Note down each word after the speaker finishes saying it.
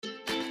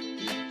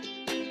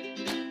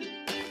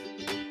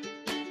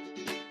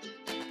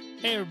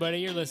Hey everybody,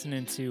 you're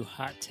listening to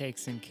Hot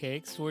Takes and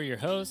Cakes. We're your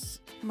hosts,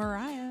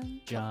 Mariah.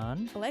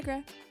 John.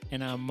 Allegra.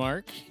 and I'm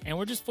Mark, and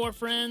we're just four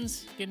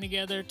friends getting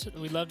together.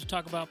 We love to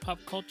talk about pop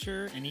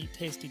culture and eat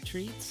tasty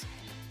treats.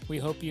 We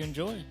hope you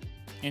enjoy.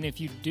 And if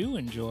you do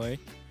enjoy,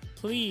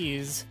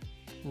 please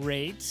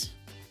rate,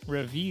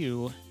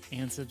 review,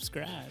 and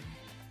subscribe.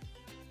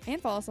 And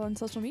follow us on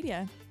social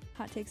media.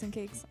 Hot Takes and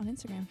Cakes on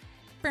Instagram.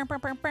 Come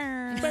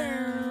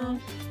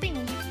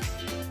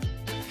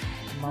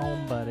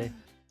on, buddy.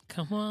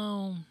 Come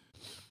on.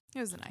 It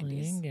was the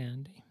Clean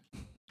Gandhi.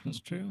 That's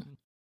true.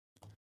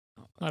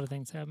 A lot of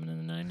things happened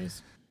in the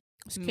 90s.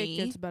 This Me? cake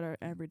gets better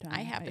every time.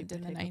 I happened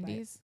in the take a bite.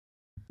 90s.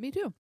 Me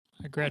too.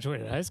 I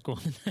graduated high school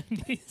in the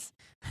 90s.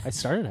 I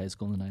started high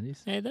school in the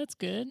 90s. Hey, that's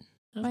good.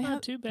 That's I not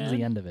have- too It was bad.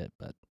 the end of it,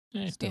 but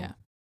Hey. still. Yeah.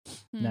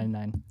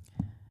 99.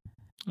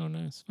 Oh,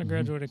 nice. I Mhm.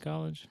 graduated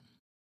college.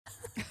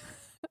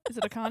 Is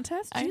it a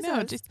contest? I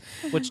know. Jesus.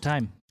 Just Which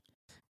time?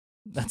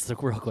 That's the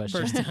real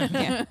question. First time.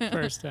 Yeah.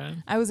 First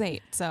time. I was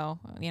 8, so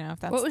if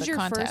that's What was the your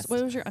contest.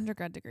 What was your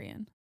undergrad degree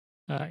in?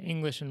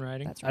 English and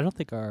writing. That's I don't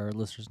think our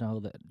listeners know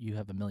that you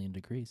have 1,000,000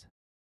 degrees.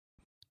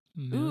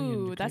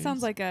 Million That sounds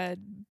degrees. like a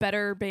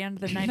better band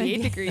than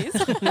 98 degrees.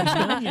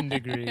 Million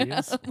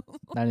degrees.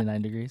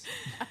 99 degrees.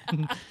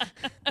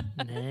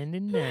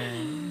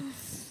 99.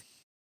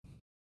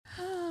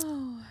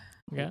 Oh.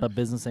 Yeah. But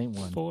business ain't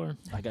one. 4.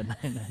 I got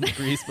 99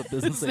 degrees, but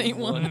business ain't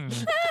one.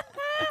 Mm.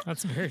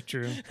 That's very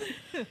true.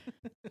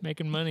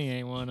 Making money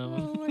ain't one of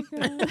them. Oh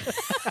my god.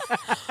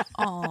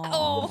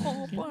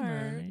 Oh, Good Bart.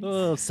 morning.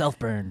 Oh,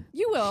 self-burn.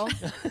 You will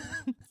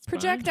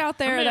project out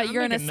there I'm that I'm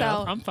you're gonna making enough.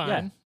 sell. I'm fine.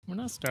 Yeah. We're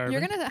not starving.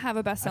 You're gonna have a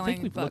I best-selling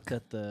think we've book. looked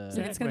at the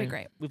So it's gonna be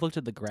great. we've looked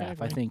at the graph.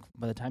 Exactly. I think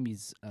by the time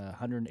he's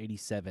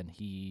 187,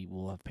 he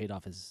will have paid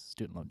off his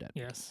student loan debt.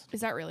 Yes.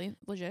 Is that really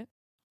legit?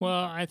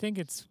 Well, I think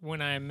it's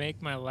when I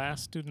make my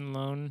last student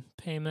loan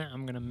payment,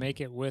 I'm going to make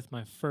it with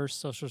my first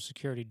Social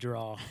Security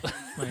draw.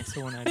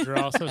 So when I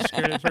draw Social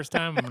Security the first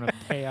time, I'm going to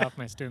pay off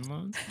my student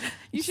loans.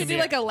 You It's should gonna do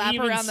be like a lap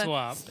even around the.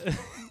 swap.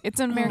 It's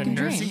an The American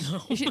nursing dream.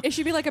 home. It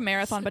should be like a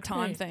marathon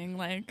baton great. thing,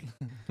 like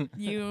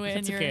you and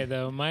It's your. okay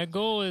though. My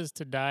goal is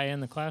to die in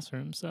the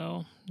classroom,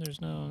 so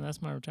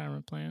that's my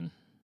retirement plan.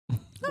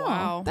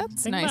 Wow.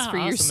 That's Think nice about for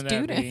how your awesome would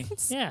that be?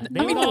 students. Yeah, I they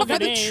would mean, all that'd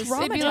get be A's. They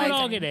would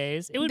all traumatizing. get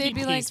A's. It would They'd be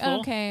be like, peaceful.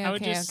 okay, I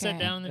would okay, just sit okay.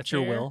 down in the That's chair.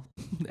 your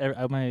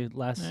will. My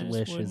last I just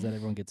wish is wouldn't. that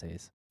everyone gets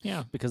A's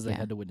Yeah, because they Yeah.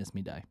 had to witness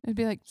me die. It'd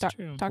be like, it's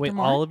true. Dr. Wait,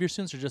 Moore. all of your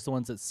students are just the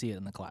ones that see it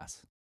in the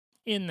class?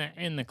 In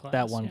the class.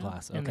 That one yeah.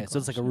 class. In the Okay, so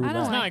it's like a class. roulette. I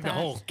It's don't not like like the that.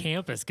 whole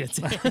campus gets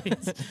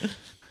A's.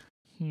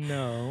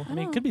 No, I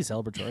mean, it could be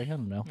celebratory. I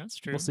don't know. that's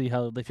true. We'll see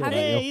how they feel Have about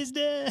Hey, you. he's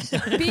dead.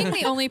 Being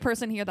the only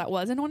person here that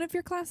was in one of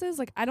your classes,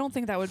 like I don't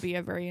think that would be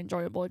a very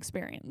enjoyable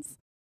experience.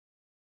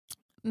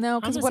 No, I'm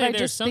because gonna what say I there's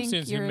just some think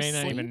students who you're may not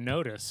asleep. even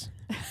notice.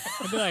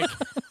 I'd be like,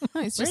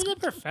 No, it's "Where just did the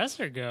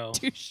professor go?"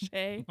 Touche.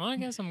 Well, I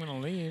guess I'm gonna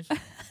leave.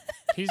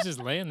 He's just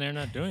laying there,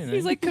 not doing anything.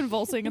 He's like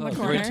convulsing in the Oh,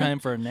 corner. great time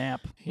for a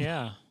nap.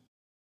 yeah,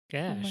 Oh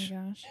my gosh.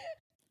 gosh.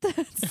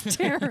 That's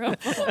terrible.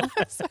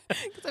 because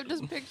I'm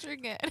just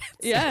picturing it.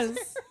 Yes.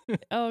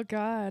 Oh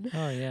God.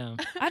 Oh yeah,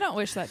 I don't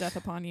wish that death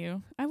upon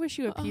you. I wish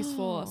you a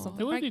peaceful Oh.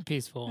 something. it would I, be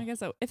peaceful. I guess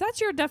so. If that's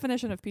your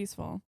definition of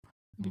peaceful.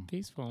 It'd be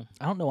peaceful.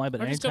 I don't know why, but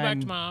Or just go anytime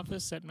back to my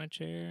office, sit in my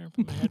chair,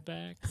 put my head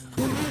back,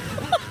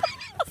 and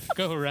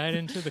go right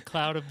into the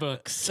cloud of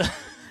books.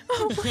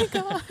 Oh my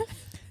god!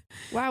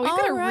 Wow, we've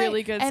got a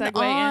really good and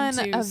segue on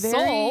into a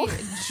soul.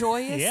 very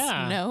joyous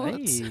Yeah.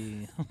 note.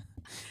 Hey,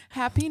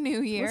 Happy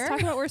New Year! Let's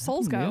talk about where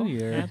souls go. New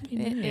Year. Happy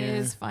It New Year.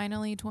 is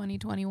finally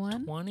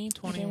 2021.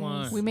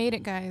 2021. We made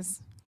it,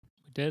 guys.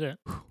 We did it.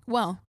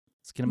 Well,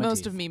 Skin of my most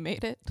teeth. of me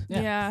made it.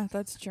 Yeah. Yeah,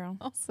 that's true.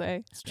 I'll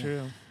say. It's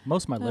true.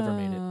 Most of my liver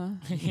made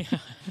it.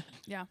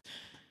 Yeah.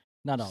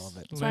 Not all of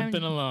it. So I'm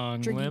Limping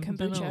along, drinking limping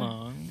kombucha.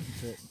 along.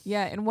 That's it.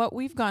 Yeah, and what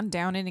we've gone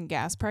down in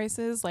gas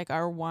prices, like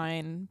our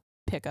wine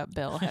pickup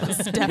bill has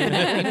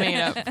definitely made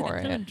up for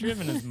Haven't it.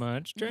 driven as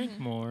much. Drank Mhm.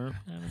 more.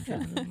 Haven't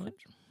driven as much.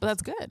 But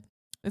that's good.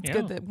 It's Yeah.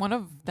 good that one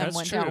of them That's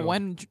went true. down,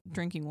 one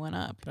drinking went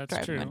up, That's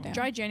driving true. went down.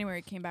 Dry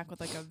January came back with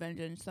like a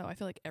vengeance, though. I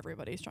feel like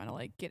everybody's trying to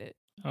like get it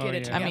Oh, Get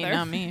it yeah. I mean, together.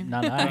 not me.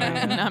 Not I.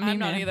 Not me, I'm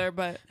not man. either,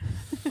 but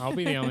I'll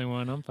be the only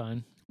one. I'm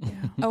fine.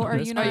 Oh, are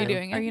That's you fine. not? Are you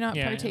doing it? Are you not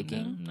Yeah,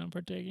 partaking? No, I'm not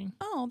partaking.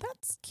 Oh,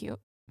 that's cute.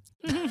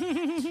 does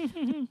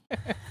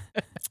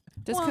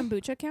Well-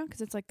 kombucha count?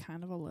 Because it's like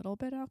kind of a little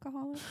bit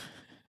alcoholic.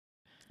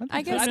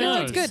 I guess Who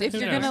no, it's knows? good if Who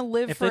you're knows? gonna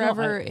live If they don't-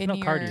 forever if in no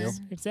your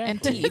cardio. Exactly.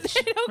 and teach.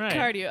 no Right.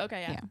 cardio.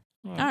 Okay, yeah. Yeah.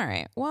 Well, All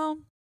right. Well,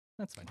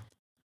 That's fine.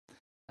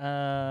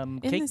 in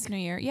Cake. this new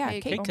year, yeah,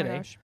 Cake. cake. Oh my today.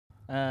 gosh.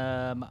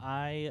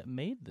 I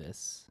made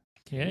this.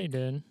 Yeah, you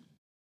did.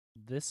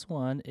 This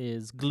one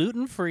is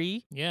gluten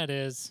free. Yeah, it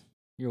is.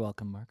 You're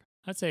welcome, Mark.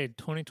 I'd say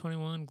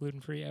 2021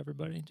 gluten free.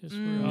 Everybody, just we're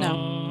No.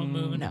 all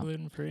moving to No.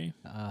 gluten free.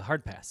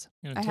 Hard pass.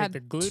 Gonna I take had the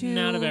gluten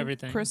out of 2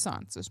 everything.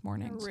 croissants this I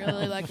morning. so-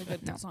 really like a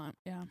good No. croissant.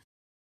 Yeah.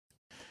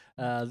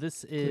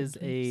 This is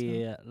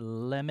Gluten-free a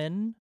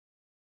lemon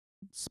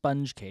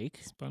sponge cake.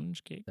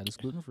 Sponge cake. That is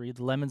gluten free.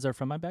 The lemons are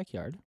from my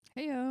backyard.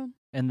 Heyo.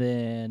 And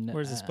then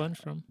Where's the sponge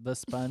from? The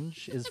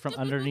sponge is from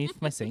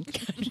underneath my sink.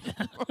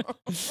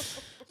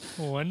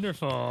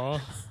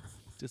 Wonderful.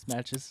 Just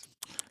matches.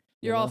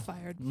 You're all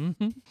fired.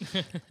 Mm-hmm.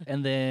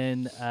 And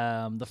then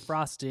the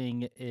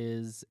frosting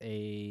is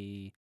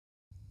a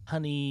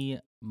honey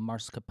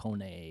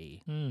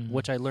mascarpone, Mm.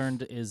 which I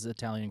learned is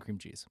Italian cream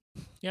cheese.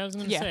 Yeah, I was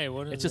gonna Yeah. say,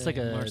 what is It's just it? like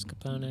a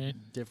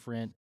mascarpone.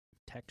 different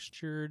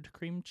textured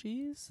cream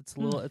cheese. It's a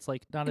little. It's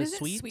like not as Is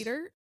sweet. it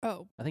sweeter?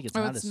 Oh, I think it's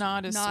Oh, not it's as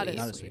not sweet. as not sweet.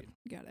 Not as as sweet.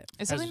 sweet. Got it.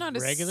 It's really Has not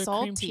as regular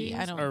cream salty. cheese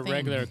I don't or think.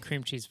 regular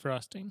cream cheese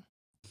frosting.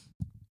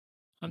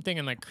 I'm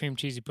thinking like cream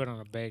cheese you put on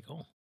a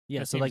bagel. Yeah,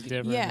 That so seems like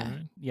different, yeah.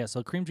 right? yeah,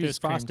 so cream cheese This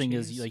cream frosting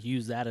is cheese. like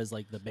use that as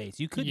like the base.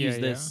 You could Yeah, use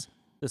yeah.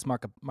 this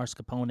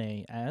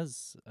mascarpone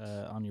as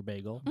on your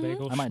bagel.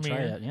 Bagel I might try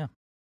schmear. it. Yeah,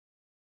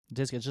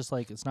 it's just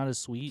like it's not as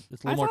sweet.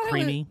 It's a I little more thought it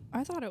was- creamy.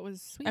 I thought it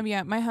was sweet.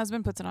 Yeah, my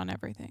husband puts it on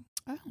everything.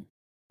 Oh.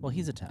 Well,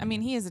 he's Italian. I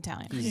mean, he is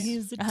Italian.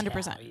 He's 100%.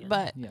 Italian.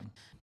 But yeah.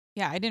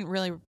 yeah, I didn't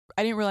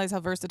realize how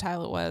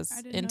versatile it was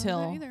I didn't know that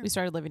until either. we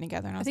started living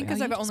together. And I I was think like,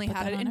 because oh, I've you just only put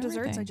had that it in on desserts,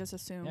 I everything. just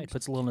assumed. Yeah, he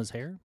puts a little in his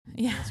hair.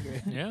 Yeah. That's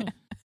great. Yeah.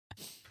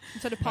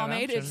 Instead of Good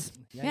pomade, option. it's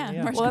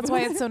Yeah. Well, that's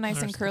why it's so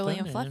nice and curly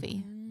and Mascarpone.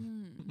 fluffy.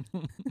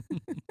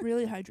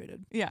 really hydrated.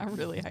 Yeah,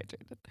 really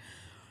hydrated.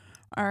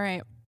 All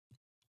right.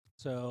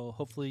 So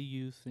hopefully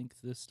you think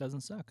this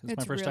doesn't suck. It's my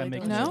It's first really time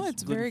making delicious. No, this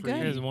it's very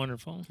gluten-free It is good.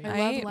 wonderful. cake. I I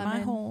love ate my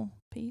lemon. whole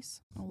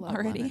piece I love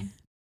already. lemon.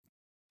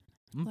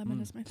 Lemon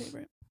Mhm. is my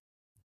favorite.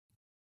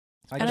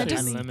 I And I got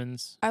just- honey.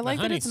 lemons. I The like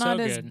that honey's it's not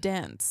so as good.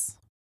 dense.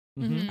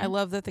 Mhm. I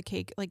love that the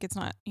cake, like it's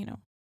not,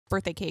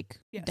 birthday cake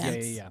Yes. Yeah, yeah,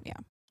 dense. yeah.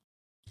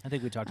 I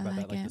think we talked I about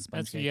like that, like it. the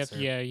sponge That's you have cakes.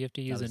 to, you have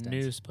to use a as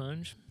new dense.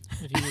 sponge.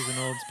 If you use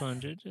an old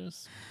sponge, it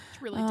just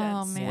It's really Oh,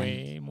 dense. man.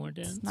 way more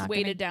dense. It's not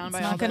weighted gonna, down it's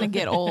by not all going to the-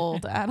 get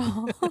old at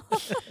all.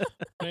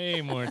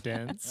 Way more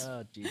dense.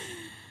 Oh, jeez.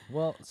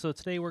 Well, so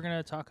today we're going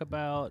to talk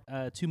about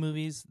 2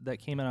 movies that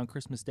came out on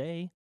Christmas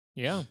Day.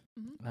 Yeah.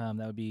 That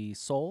would be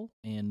Soul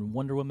and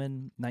Wonder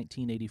Woman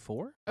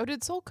 1984. Oh,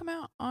 did Soul come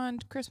out on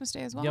Christmas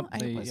Day as well? Yep, I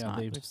they- was yeah, not.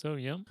 they- I believe so,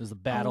 yeah. It was the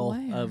battle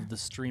where? of the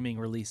streaming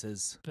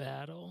releases.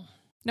 Battle.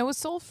 No, was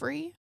Soul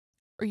free?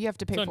 Or you have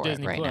to pay It's on for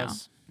Disney it right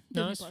Plus.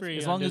 No, Disney it's Plus. free.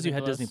 As on long as you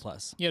had Plus. Disney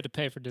Plus. You have to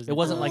pay for Disney. It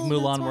wasn't Plus. like Oh,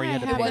 Mulan that's where you why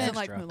had to I pay It wasn't haven't-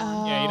 like extra.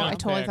 Mulan. Oh, Yeah, you don't I have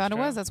to totally pay thought it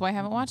extra. was. That's why I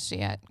haven't watched it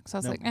yet. So I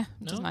was Nope. like,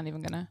 just No? not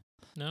even going to.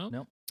 No?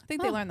 Nope. I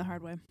think Huh. they learned the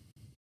hard way.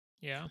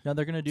 Yeah. No,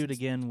 they're going to do it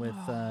again with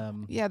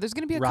Yeah, there's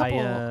going to be a couple.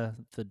 Raya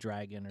the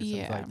Dragon or something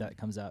Yeah. like that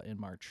comes out in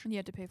March. And you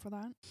had to pay for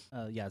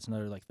that. Yeah, it's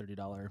another like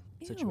 $30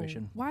 Ew.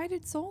 situation. Why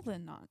did Soul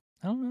then not?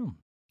 I don't know.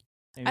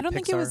 Maybe I don't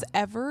think it was Pixar-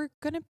 ever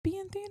going to be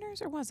in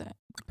theaters, or was it?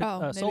 Oh,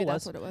 maybe Soul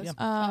that's was. what it was. Yeah.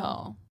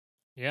 Oh.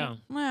 Yeah.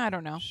 Well, I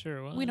don't know.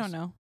 Sure was. We don't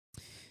know.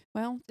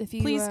 Well, if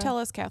you Please tell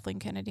us, Kathleen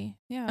Kennedy.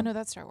 Yeah. Oh, no,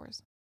 that's Star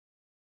Wars.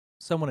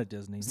 Someone at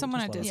Disney.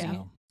 Someone Just at let us Disney.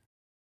 know.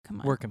 Come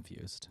on. We're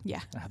confused.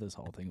 Yeah. How this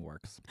whole thing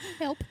works.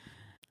 Help.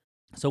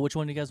 So which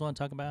one do you guys want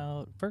to talk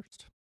about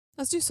first?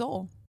 Let's do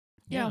Soul.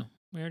 Yeah.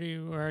 We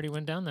already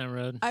went down that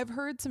road. I've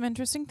heard some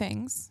interesting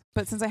things,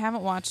 but since I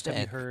haven't watched Have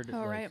you it, heard? All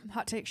like, right.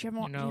 Hot takes. You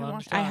haven't, You're not you haven't allowed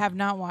watched to it. I talk. have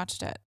not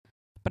watched it.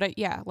 But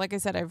yeah, like I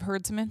said, I've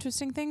heard some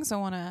interesting things. So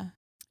I want to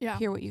Yeah.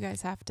 hear what you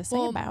guys have to say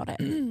Well, about it.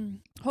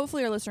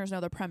 Hopefully, our listeners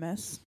know the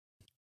premise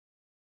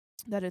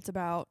that it's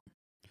about,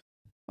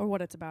 or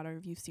what it's about, or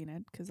if you've seen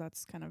it, because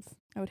that's kind of,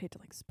 I would hate to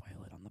like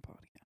spoil it on the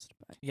podcast,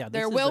 but Yeah,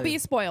 there this will is be a,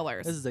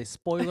 spoilers. This is a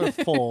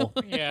spoiler-full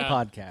Yeah.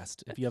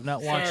 podcast. If you have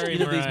not watched Sorry,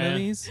 either of these Mariah.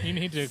 movies, You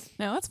need to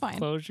No, that's fine.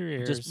 close your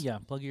ears.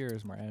 just plug your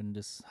ears, Mariah, and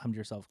just hum to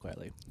yourself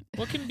quietly.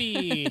 What can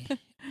be?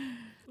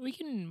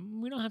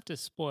 We don't have to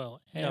spoil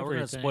everything. No, we're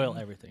gonna spoil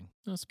everything.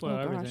 Don't spoil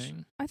Oh, gosh.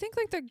 everything. I think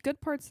like the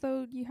good parts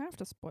though, you have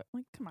to spoil.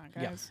 Like, come on,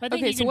 Yeah. guys. I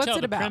think Okay, you so can what's tell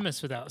it the about?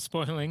 premise without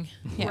spoiling.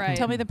 Yeah, Right.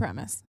 tell me the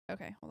premise.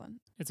 Okay, hold on.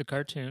 It's a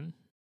cartoon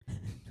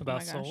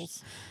about gosh.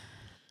 souls.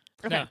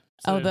 Okay. No,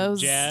 Oh, so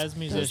those- jazz those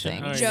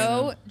musician. things.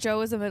 Oh, you're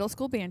Joe is a middle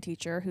school band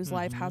teacher whose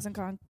life Mhm. hasn't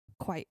gone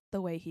quite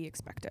the way he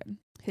expected.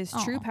 His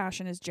true Aw.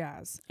 passion is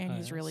jazz, and Oh,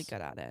 he's really yes.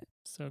 good at it.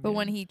 so But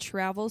when good. he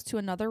travels to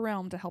another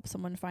realm to help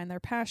someone find their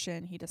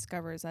passion, he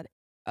discovers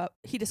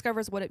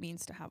what it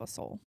means to have a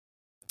soul.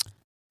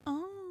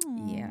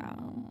 Oh. Yeah.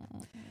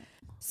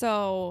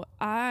 So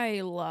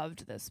I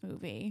loved this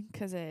movie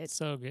because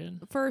so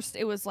good. first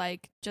it was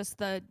like just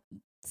the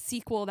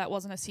sequel that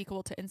wasn't a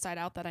sequel to Inside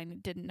Out that I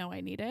didn't know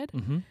I needed,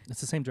 Mm-hmm.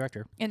 It's the same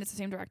director. and it's the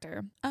same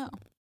director. Oh.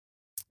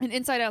 And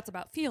Inside Out's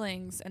about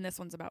feelings, and this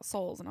one's about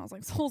souls. And I was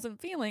like, souls and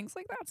feelings,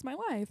 like that's my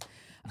life.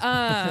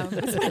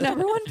 It's my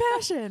number one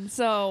passion.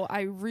 So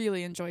I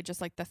really enjoyed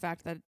just like the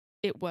fact that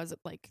it was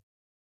like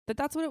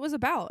that's what it was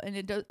about, and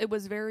it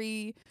was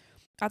very.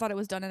 I thought it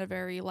was done in a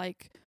very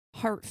like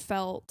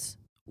heartfelt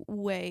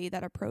way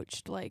that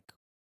approached like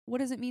what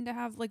does it mean to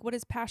have like what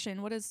is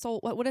passion, what is soul,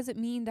 what does it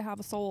mean to have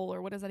a soul,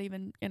 or what does that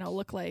even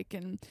look like?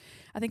 And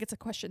I think it's a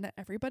question that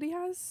everybody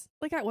has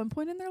like at one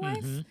point in their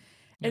life. Mhm.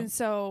 Yep. And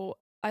so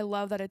I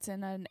love that it's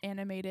in an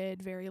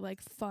animated, very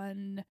like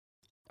fun,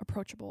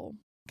 approachable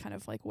kind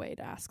of like way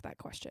to ask that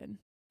question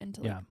and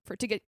to like Yeah. for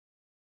to get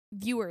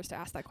viewers to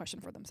ask that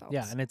question for themselves.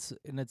 Yeah, and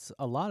it's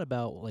a lot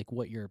about like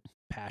what your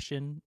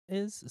passion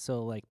is.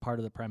 So like part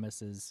of the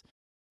premise is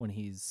when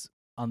he's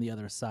on the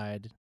other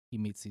side, he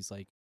meets these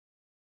like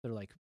they're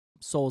like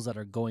souls that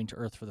are going to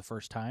Earth for the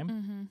first time,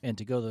 Mm-hmm. and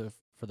to go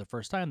for the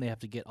first time, they have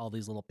to get all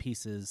these little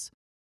pieces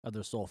of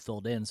their soul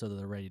filled in so that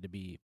they're ready to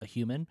be a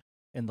human.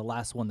 And the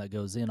last one that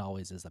goes in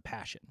always is the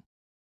passion.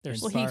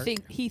 There's Well, spark.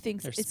 he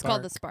thinks There's it's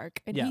called the spark.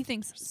 spark, and Yeah. he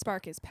thinks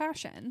spark is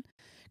passion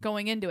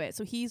going into it.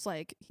 So he's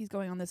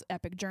going on this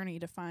epic journey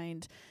to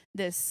find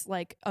this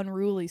like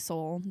unruly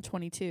soul,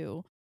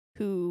 22,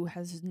 who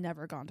has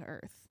never gone to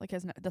Earth. Like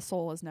the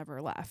soul has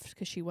never left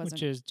because she wasn't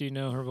Which is, do you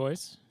know her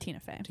voice? Tina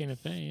Fey, Tina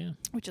Fey, yeah.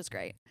 which is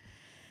great.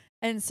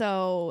 And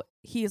so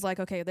he's like,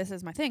 okay, this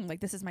is my thing. Like,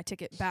 this is my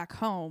ticket back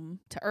home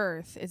to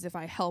Earth, is if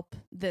I help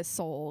this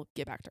soul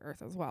get back to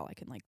Earth as well, I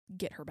can like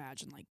get her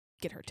badge and like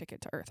get her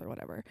ticket to Earth or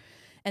whatever.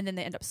 And then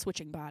they end up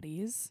switching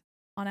bodies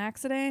on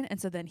accident.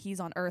 And so then he's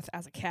on Earth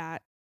as a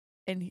cat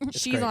and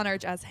she's great. on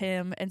Earth as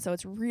him. And so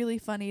it's really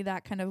funny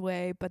that kind of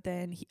way. But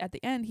then at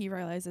the end, he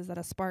realizes that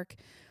a spark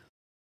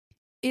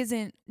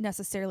isn't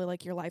necessarily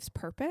like your life's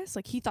purpose.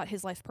 Like he thought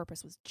his life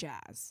purpose was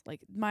jazz.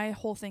 Like my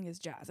whole thing is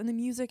jazz. And the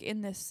music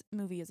in this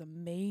movie is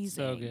amazing.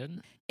 So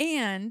good.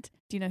 And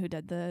do you know who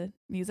did the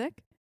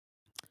music?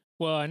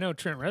 Well, I know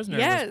Trent Reznor was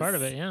Yes. part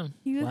of it, yeah.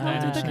 He was Wow.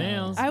 Nine Inch the-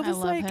 Nails. I I was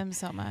love like, him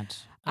so much.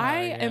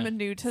 I Oh, am yeah.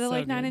 new to the So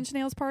like Nine good. Inch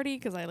Nails party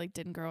because I like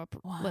didn't grow up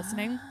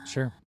listening.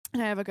 Sure.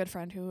 And I have a good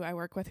friend who I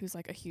work with who's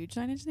like a huge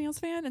Nine Inch Nails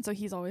fan, and so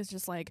he's always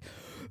just like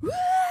 "Wah!"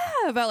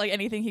 about like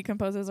anything he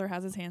composes or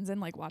has his hands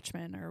in, like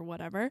Watchmen or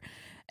whatever.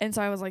 And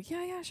so I was like,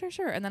 yeah,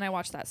 sure. And then I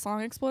watched that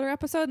Song Exploder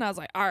episode, and I was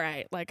like, all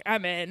right, like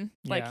I'm in.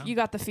 Like Yeah. you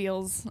got the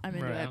feels, I'm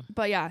into Right. it.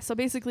 But yeah, so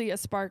basically a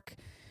spark.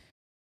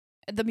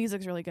 The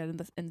music's really good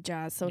in the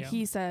jazz. So Yeah.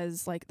 he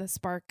says like the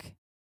spark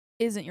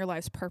isn't your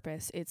life's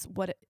purpose. It's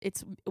what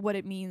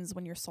it means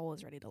when your soul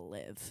is ready to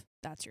live.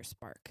 That's your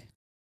spark.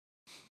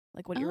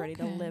 Like what you're ready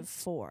to Okay. live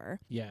for.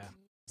 Yeah.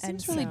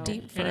 Seems And really so-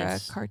 deep for and a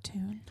it's-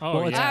 cartoon. Oh,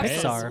 Well, it's yeah.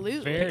 Pixar. Absolutely.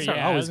 Very, Pixar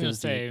yeah, I always was going to goes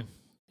say,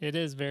 it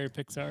is very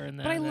Pixar in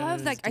that. But I love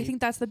is that. I deep.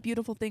 think that's the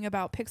beautiful thing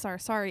about Pixar.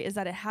 Sorry, is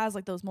that it has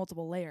like those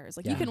multiple layers.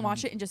 Like you Yeah. can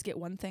watch it and just get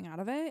one thing out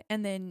of it,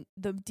 and then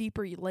the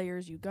deeper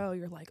layers you go,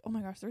 you're like, oh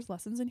my gosh, there's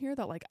lessons in here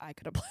that like I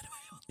could apply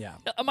Yeah.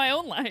 to my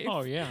own life.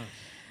 Oh, yeah.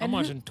 I'm And who-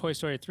 watching Toy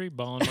Story 3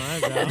 bawling my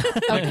eyes out.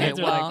 My Okay, kids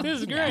are well, like, this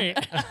is great.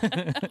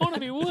 I want to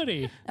be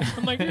Woody.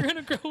 I'm like, you're going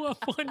to grow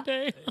up one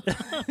day.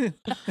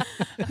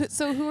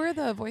 So who are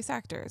the voice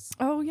actors?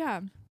 Oh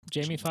yeah,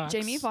 Jamie Foxx.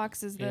 Jamie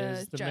Foxx is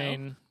the Joe.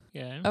 main.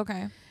 Yeah.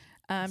 Okay.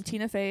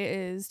 Tina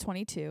Fey is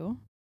 22.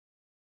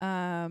 Those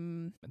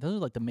are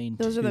like the main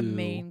Those are the two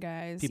main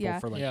guys. people Yeah.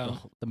 for like Yeah.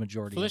 the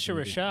majority. Felicia of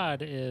the movie. Rashad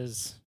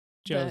is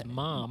Joe's The-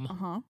 mom.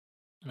 Uh-huh.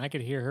 And I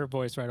could hear her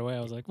voice right away.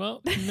 I was like,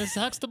 well, Miss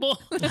Huxtable,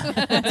 what's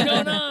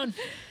going on?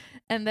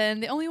 And then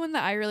the only one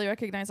that I really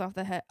recognize off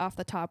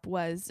the top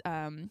was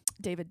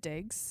David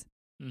Diggs.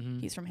 Mm-hmm.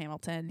 He's from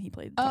Hamilton. He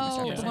played Thomas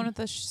Oh, Jefferson. the one with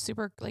the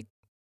super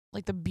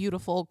like the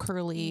beautiful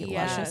curly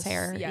luscious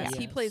hair. Yes, Yeah.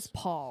 he plays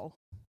Paul,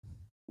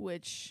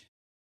 which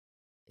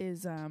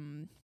is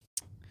and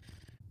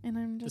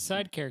I'm The just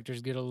side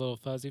characters get a little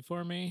fuzzy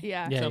for me.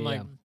 yeah. Yeah. So I'm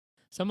like,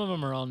 some of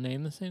them are all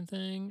named the same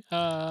thing.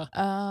 Oh.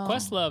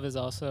 Questlove is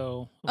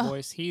also a Oh.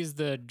 voice. He's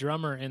the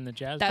drummer in the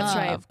jazz That's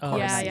band. right. Of Oh, course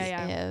Yeah, he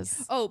yeah, yeah.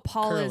 is. Oh,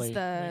 Paul Curly. is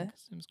the I think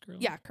his name's Curly.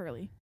 yeah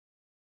Curly.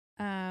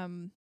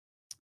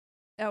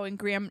 Oh, and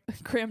Graham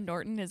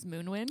Norton is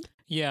Moonwind.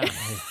 Yeah. I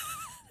was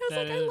That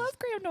like, I is- love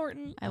Graham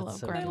Norton. I That's love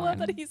so I Graham love that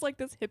Norton. he's like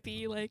this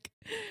hippie, like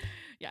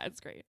yeah, it's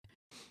great.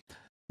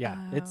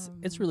 Yeah, it's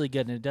Um, really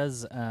good, and it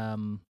does.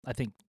 I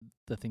think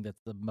the thing that's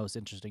the most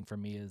interesting for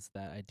me is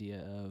that idea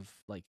of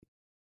like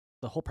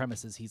the whole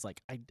premise is he's like,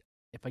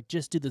 if I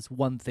just do this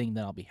one thing,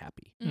 then I'll be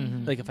happy.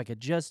 Mhm. Like if I could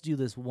just do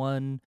this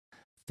one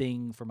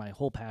thing for my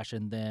whole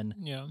passion, then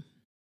Yeah.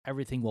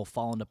 everything will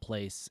fall into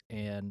place,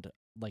 and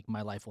like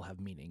my life will have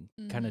meaning,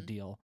 kind of Mhm.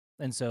 deal.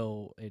 And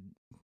so it,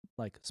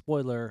 like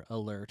spoiler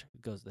alert,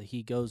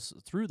 he goes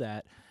through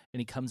that, and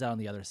he comes out on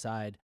the other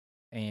side,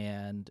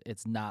 and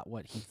it's not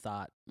what he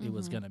thought it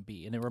was Mhm. gonna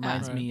be. And it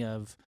reminds Right. me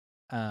of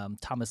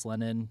Thomas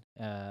Lennon.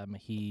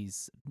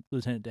 He's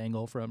Lieutenant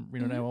Dangle from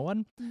Reno Mhm.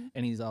 911, Mhm.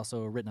 and he's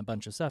also written a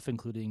bunch of stuff,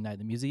 including Night at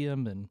the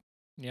Museum and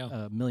Yeah.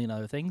 a million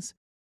other things.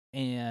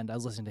 And I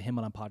was listening to him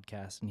on a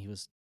podcast, and he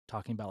was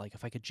talking about like,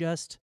 if I could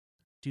just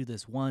do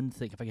this one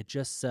thing, if I could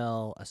just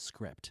sell a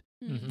script,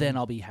 Mm-hmm. Mhm. then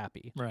I'll be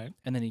happy. Right.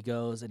 And then he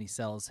goes and he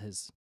sells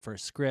his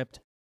first script,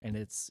 and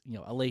it's,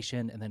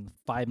 elation. And then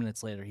 5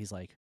 minutes later, he's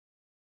like,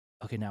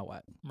 okay, now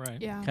what? Right.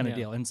 Yeah. Kind of Yeah.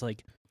 deal. And it's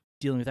like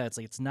dealing with that. It's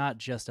like, it's not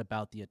just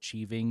about the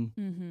achieving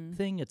Mm-hmm.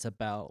 thing. It's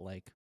about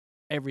like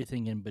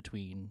everything in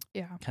between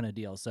Yeah. kind of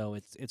deal. So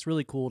it's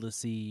really cool to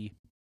see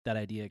that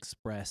idea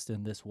expressed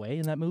in this way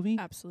in that movie.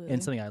 Absolutely.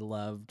 And something I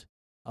loved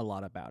a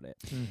lot about it.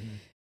 Mm-hmm.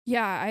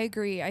 Yeah, I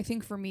agree. I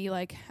think for me,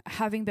 like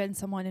having been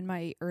someone in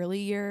my early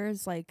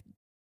years, like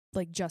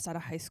just out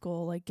of high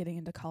school, like getting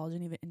into college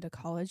and even into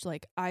college,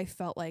 like I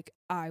felt like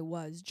I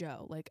was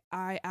Joe. Like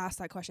I asked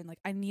that question, like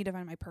I need to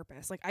find my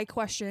purpose. Like I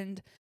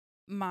questioned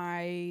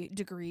my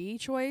degree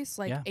choice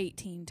like Yeah.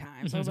 18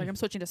 times. I was like, I'm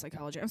switching to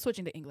psychology. I'm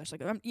switching to English.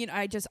 Like,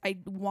 I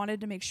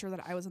wanted to make sure that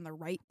I was in the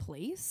right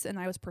place and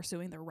I was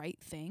pursuing the right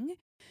thing,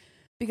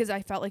 because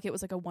I felt like it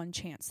was like a one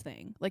chance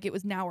thing. Like it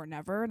was now or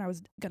never, and I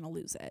was gonna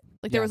lose it.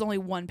 Like there Yeah. was only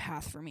one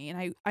path for me,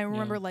 and I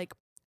remember like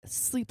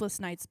sleepless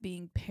nights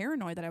being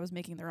paranoid that I was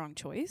making the wrong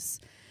choice.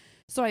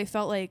 So I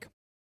felt like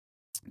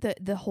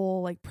the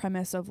whole like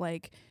premise of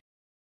like,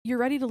 you're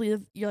ready to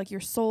live, you're like your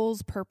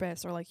soul's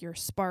purpose or like your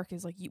spark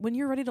is like when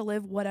you're ready to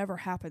live whatever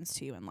happens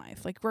to you in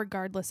life, like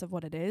regardless of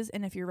what it is,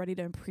 and if you're ready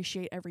to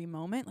appreciate every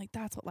moment, like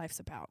that's what life's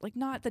about. Like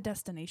not the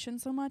destination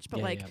so much, but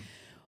like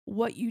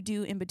what you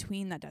do in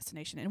between that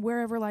destination and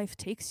wherever life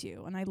takes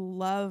you. And I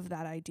love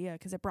that idea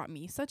because it brought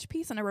me such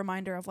peace and a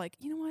reminder of like,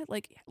 you know what,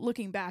 like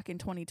looking back in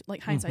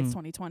hindsight's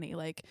 2020,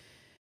 like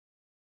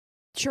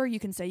sure, you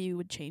can say you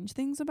would change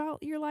things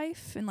about your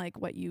life and like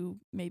what you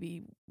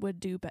maybe would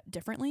do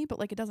differently, but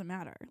like it doesn't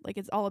matter. Like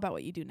it's all about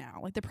what you do now.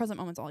 Like the present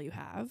moment's all you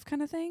have,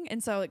 kind of thing.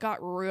 And so it got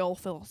real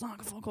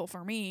philosophical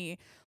for me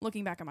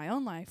looking back at my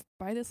own life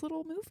by this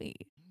little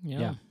movie.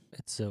 Yeah.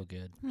 It's so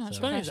good. I'm not So-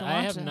 sure Funny I is should I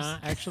watch have this. not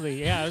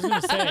actually. Yeah, I was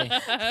gonna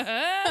say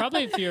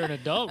probably if you're an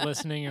adult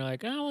listening, you're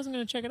like, oh, I wasn't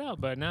gonna check it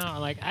out, but now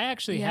like I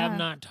actually have Yeah.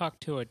 not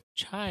talked to a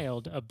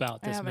child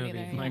about I this haven't movie.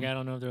 either, Like yeah. I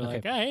don't know if they're Okay.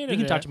 like, I hated it. You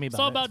can talk to me It's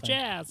about all it, about it's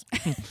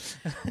jazz.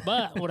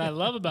 But what I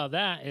love about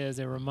that is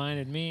it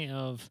reminded me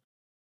of,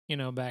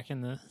 back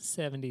in the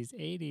 70s,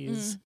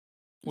 80s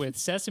with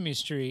Sesame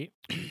Street.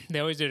 They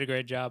always did a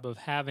great job of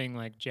having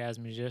like jazz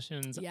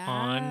musicians Yeah.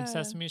 on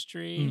Sesame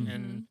Street. Mhm.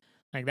 And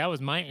like that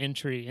was my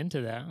entry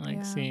into that, like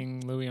Yeah.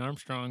 seeing Louis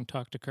Armstrong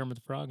talk to Kermit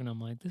the Frog, and I'm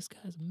like, this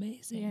guy's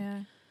amazing.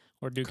 Yeah.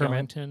 Or Duke Kermit.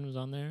 Ellington was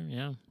on there.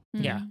 Yeah.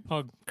 Yeah.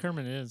 Oh,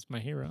 Kermit is my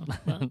hero.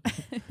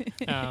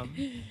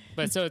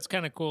 But so it's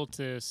kind of cool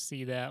to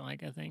see that,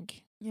 like, I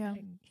think Yeah.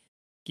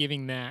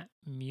 giving that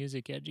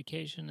music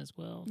education as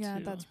well. Yeah,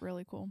 too. that's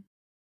really cool.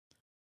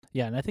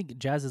 Yeah, and I think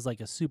jazz is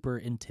like a super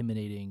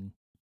intimidating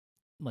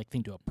like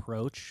thing to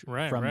approach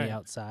Right, from right. the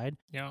outside.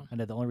 Yeah. And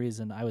the only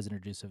reason I was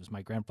introduced to it was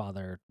my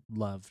grandfather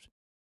loved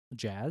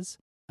jazz,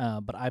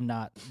 but I'm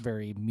not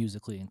very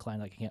musically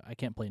inclined. Like I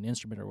can't play an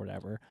instrument or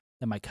whatever.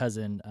 And my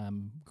cousin,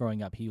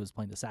 growing up, he was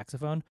playing the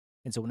saxophone,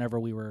 and so whenever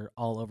we were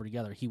all over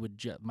together, he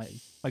would my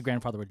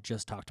grandfather would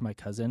just talk to my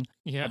cousin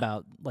Yeah.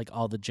 about like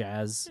all the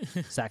jazz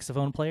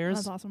saxophone players,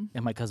 That's awesome.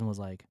 and my cousin was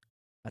like,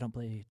 "I don't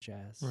play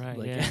jazz." Right,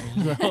 Like,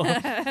 yeah. so-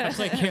 I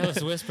play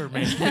Careless Whisper,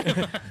 man.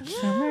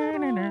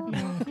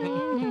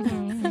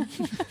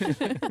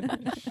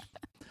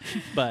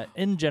 But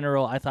in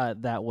general, I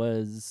thought that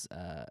was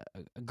a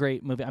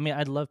great movie. I mean,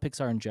 I love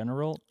Pixar in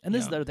general, and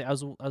this is the Yeah. other thing.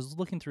 I was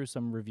looking through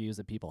some reviews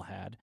that people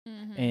had,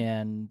 Mm-hmm.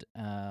 and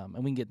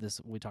we can get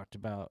this. We talked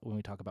about when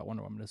we talk about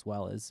Wonder Woman as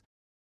well. Is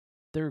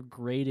they're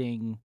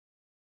grading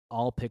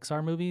all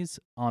Pixar movies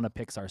on a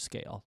Pixar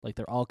scale. Like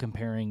they're all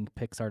comparing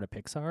Pixar to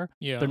Pixar.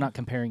 Yeah. They're not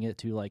comparing it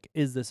to like,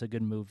 is this a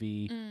good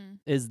movie? Mm.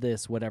 Is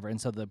this whatever? And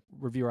so the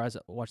reviewer I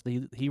watched,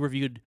 he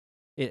reviewed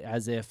it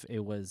as if it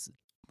was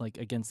like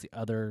against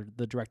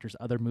the director's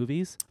other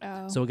movies.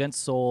 Oh. So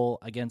against Soul,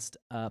 against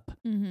Up,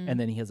 Mhm. and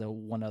then he has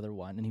one other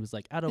one, and he was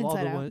like, out of all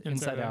Inside the Out. ones,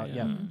 Inside Out,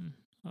 yeah. Mhm.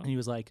 And he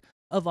was like,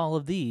 of all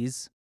of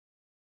these,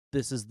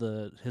 this is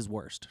his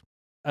worst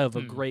of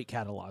a Hmm. great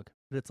catalog.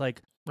 But it's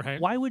like, Right.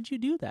 why would you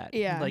do that?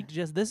 Yeah. Like,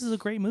 just this is a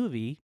great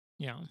movie.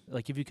 Yeah.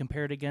 Like, if you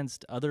compare it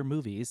against other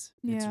movies,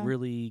 it's Yeah.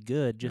 really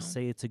good. Just No.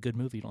 say it's a good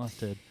movie. You don't have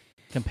to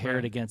compare it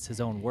Right. against his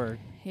own work.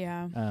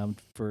 Yeah.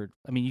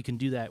 I mean, you can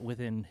do that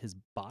within his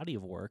body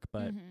of work,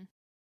 but Mhm.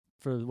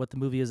 for what the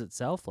movie is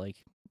itself,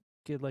 like,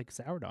 get like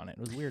soured on it. It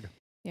was weird.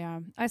 Yeah.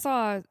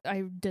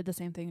 I did the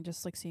same thing,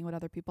 just like seeing what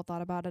other people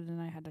thought about it,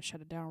 and I had to shut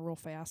it down real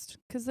fast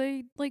because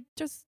they like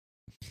just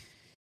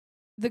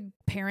the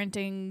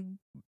parenting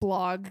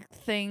blog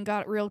thing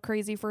got real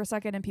crazy for a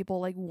second, and people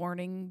like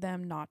warning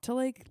them not to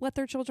like let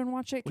their children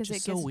watch it Which because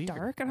is it so gets weird.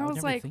 dark. And I I would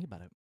was never like, think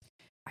about it.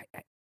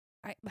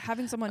 I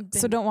having someone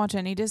So don't watch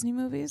any Disney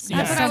movies. Yeah.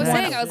 That's what I was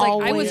Someone saying. I was like, I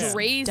was always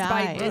raised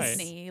by dies.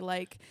 Disney.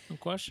 Like No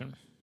question.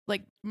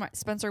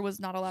 Spencer was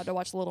not allowed to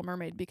watch The Little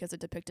Mermaid because it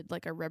depicted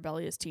like a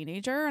rebellious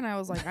teenager, and I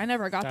was like, I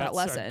never got that That's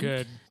lesson. a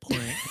good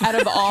point. Out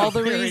of all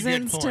the Very good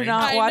reasons to point.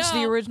 not I watch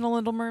the know. original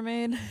Little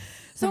Mermaid.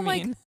 So I I'm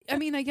like,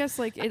 mean- I guess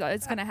like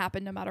it's gonna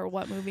happen no matter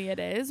what movie it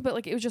is, but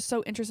like it was just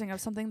so interesting of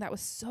something that was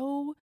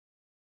so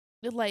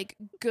like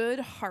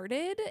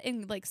good-hearted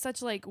and like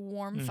such like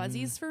warm Mhm.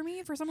 fuzzies for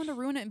me, for someone to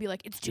ruin it and be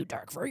like, it's too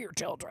dark for your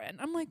children.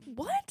 I'm like,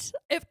 what?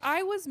 If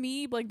I was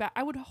me like that,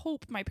 I would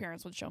hope my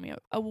parents would show me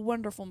a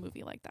wonderful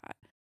movie like that.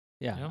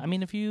 Yeah. Yeah. I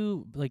mean, if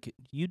you like,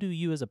 you do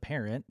you as a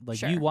parent, like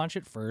Sure. you watch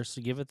it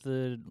first, give it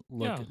the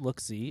Yeah.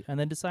 look see, and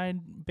then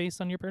decide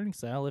based on your parenting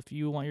style if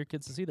you want your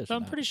kids to see this. So or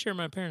I'm not. pretty sure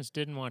my parents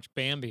didn't watch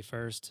Bambi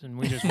first, and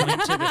we just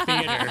went to the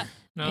theater.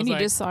 And I was And you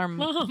like, just saw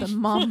Mom, the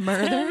mom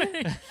murder.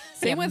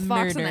 Same Yeah, with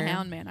Fox and the murder.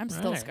 Hound, man. I'm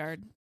still Right.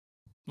 scarred.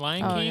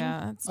 Lion Oh King.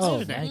 yeah, it's Oh,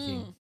 Saturday. Lion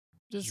King.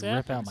 Just You rip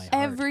out happens. my heart.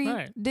 every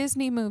Right.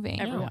 Disney movie,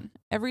 Yeah. Everyone.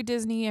 every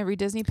Disney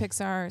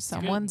Pixar,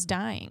 someone's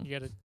dying. You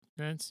gotta.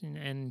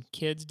 and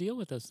kids deal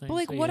with those things. But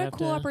like, so you what a have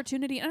cool to-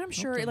 opportunity! And I'm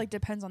sure them. it like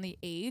depends on the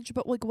age,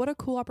 but like, what a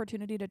cool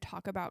opportunity to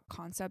talk about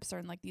concepts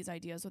and like these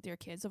ideas with your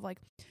kids of like,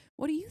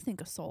 what do you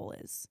think a soul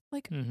is?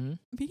 Like, Mhm.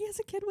 me as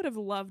a kid would have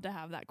loved to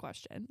have that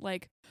question,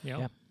 like, Yep.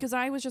 Yeah. because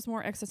I was just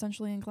more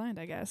existentially inclined,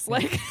 I guess. Yeah.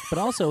 Like, But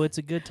also, it's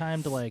a good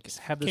time to like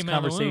have this Came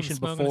out of the womb conversation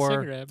smoking a before.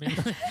 cigarette, being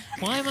like,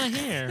 why am I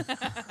here?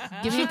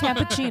 Give me a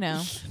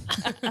cappuccino.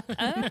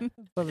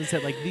 But I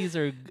said, like, this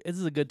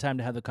is a good time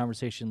to have the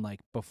conversation like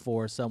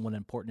before someone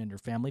important in your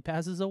family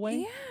passes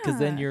away, because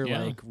then you're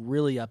Yeah. like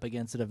really up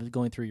against it of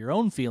going through your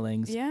own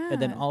feelings,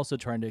 and then Yeah. also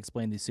trying to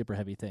explain these super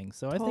heavy things.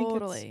 So I think it's,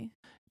 totally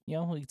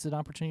it's an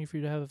opportunity for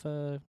you to have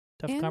a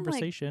tough And, like,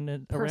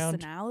 conversation around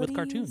with cartoons.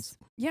 personalities.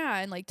 Yeah,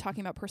 and like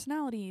talking about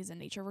personalities and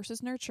nature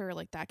versus nurture,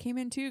 like that came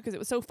in too because it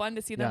was so fun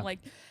to see them Yeah. like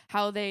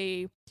how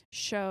they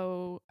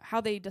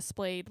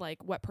displayed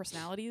like what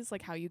personalities,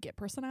 like how you get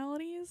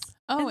personalities.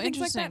 Oh, and things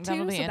interesting. like that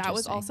That'll too. be So that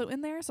was interesting. also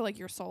in there. So like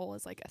your soul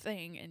is like a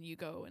thing, and you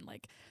go and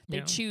like they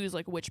Yeah. choose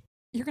like which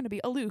you're gonna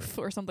be aloof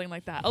or something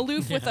like that.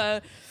 Aloof with I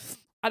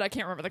can't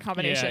remember the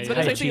combinations, but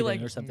yeah. it's High basically achieving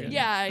like or something.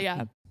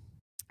 yeah.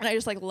 And I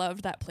just like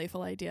loved that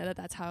playful idea that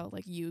that's how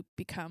like you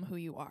become who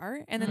you are.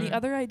 And then Mhm. the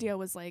other idea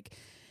was like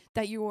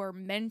that you're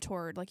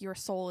mentored, like your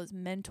soul is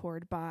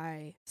mentored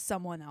by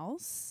someone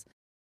else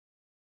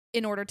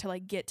in order to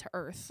like get to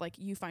Earth. Like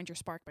you find your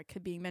spark by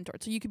being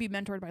mentored. So you could be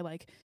mentored by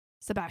like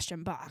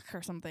Sebastian Bach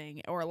or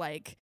something, or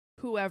like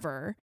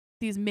whoever,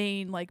 these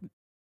main like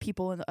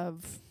people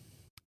of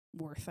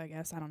worth, I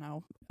guess, I don't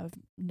know, of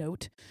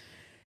note,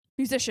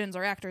 musicians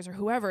or actors or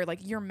whoever, like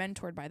you're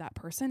mentored by that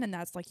person and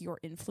that's like your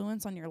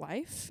influence on your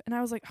life. And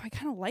I was like, I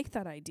kind of like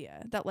that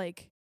idea that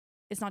like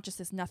it's not just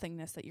this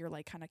nothingness that you're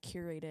like kind of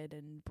curated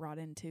and brought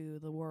into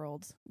the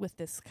world with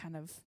this kind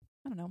of,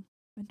 I don't know,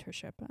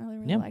 mentorship. I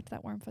really Yeah. liked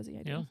that warm fuzzy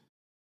idea. Yeah.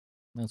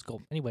 That's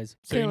cool. Anyways,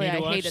 So you Clearly, need to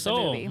I watch hated the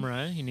Soul, movie.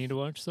 Mariah. You need to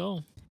watch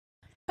Soul.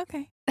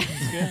 Okay.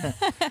 good.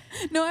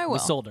 No, I we will.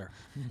 sold her.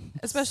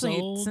 Especially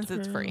Soul since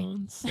it's free.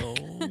 Turn Soul.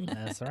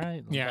 That's all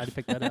right. I'm Yeah. glad you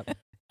picked that up.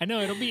 I know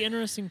it'll be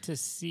interesting to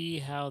see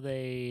how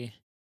they,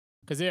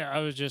 because I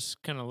was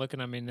just kind of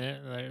looking. I mean,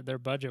 their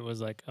budget was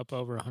like up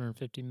over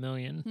 150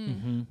 million.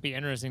 Mm-hmm. Be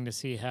interesting to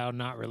see how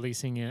not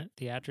releasing it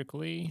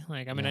theatrically.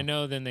 Like, I mean, Yeah. I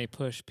know then they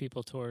push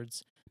people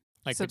towards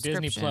like the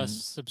Disney Plus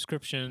Subscriptions.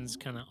 subscriptions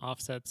kind of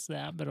offsets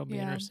that, but it'll be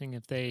Yeah. interesting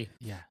if they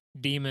Yeah.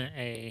 deem it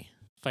a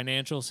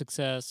financial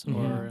success Mhm.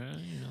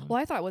 or Well,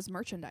 I thought it was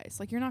merchandise.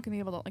 Like you're not gonna be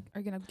able to like,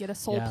 are you gonna get a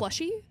soul Yeah.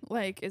 plushie?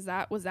 Like, was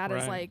that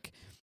as Right. like,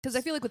 because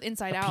I feel like with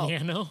Inside a Out,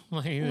 piano,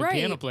 like he's a Right.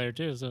 piano player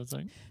too. So it's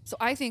like, so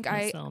I think Gonna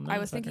I sell was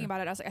notes thinking out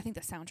about it. I was like, I think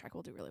the soundtrack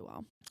will do really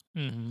well.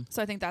 mm-hmm.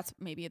 So I think that's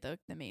maybe the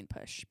main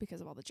push because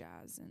of all the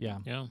jazz. And Yeah.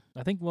 Yeah,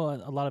 I think, well,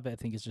 a lot of it, I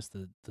think, is just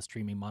the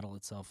streaming model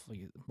itself.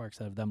 Like Mark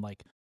said, of them,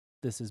 like,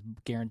 this is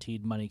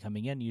guaranteed money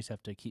coming in. You just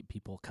have to keep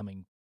people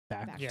coming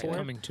back, Back yeah, to it.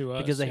 coming to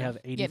us because they yeah. have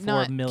 84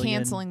 not million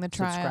canceling the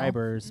trial.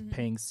 subscribers Mhm.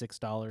 paying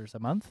 $6 a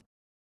month.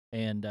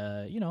 And,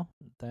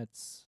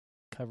 that's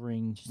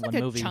covering Just one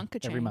like a movie chunk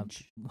of every month.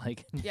 change.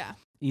 Like, Yeah.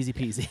 easy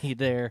peasy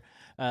there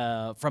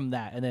from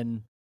that. And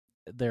then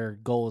their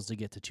goal is to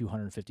get to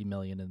 250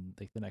 million in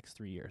like the next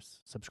 3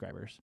 years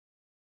subscribers.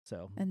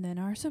 So, And then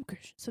our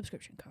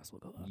subscription costs will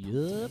go up.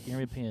 yep, you're gonna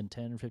be paying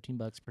 $10 or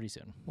 $15 pretty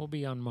soon. We'll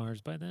be on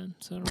Mars by then,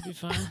 so it'll be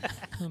fine.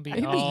 It'll be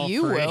Maybe all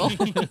you free.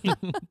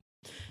 will.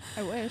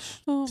 I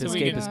wish. Oh To So we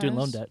escape can- the student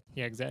loan debt.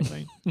 Yeah,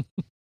 exactly.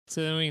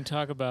 So then we can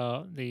talk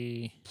about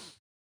the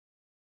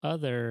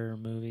other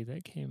movie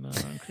that came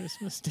out on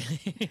Christmas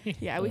Day.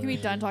 Yeah, we can be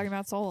done talking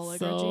about Soul.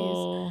 Like,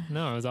 oh, So,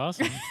 no, it was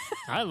awesome.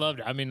 I loved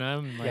it. I mean,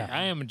 Yeah.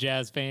 I am a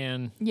jazz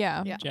fan.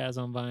 Yeah. Yeah. Jazz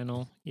on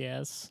vinyl.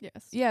 Yes. geez.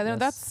 Yes. Yeah, no, Yes.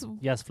 that's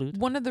Yes, flute.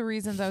 one of the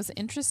reasons I was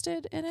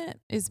interested in it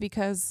is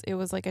because it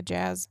was like a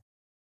jazz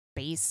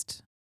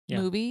based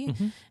Yeah. movie.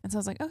 Mhm. And so I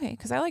was like, okay,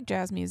 because I like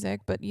jazz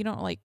music, but you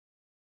don't like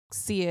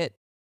see it,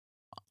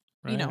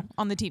 Right? you know,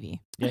 on the TV.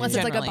 Yeah, Unless yeah,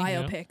 it's like a Generally,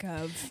 yeah. biopic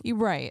of. You're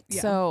right.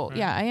 Yeah. So Right.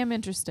 yeah, I am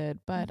interested.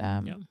 But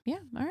Yeah. yeah,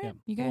 all right. Yeah.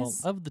 You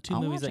guys Well, of the two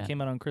I'll movies watch that it.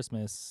 came out on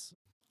Christmas,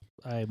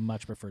 I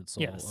much preferred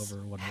Soul Yes. over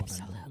Wonder Woman.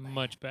 Absolutely.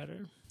 Much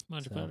better.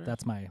 Much So better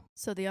that's my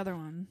So the other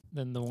one.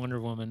 than the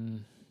Wonder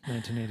Woman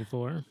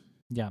 1984.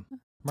 yeah.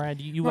 Mariah,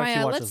 you Mariah,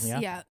 actually watched let's, this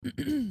one, yeah?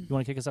 You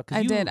want to kick us up?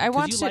 I did. I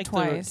watched it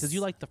twice. Because you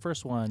liked the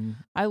first one.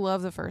 I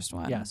love the first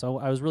one. Yeah, so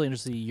I was really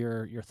interested to see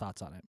your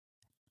thoughts on it.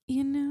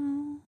 You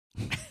know,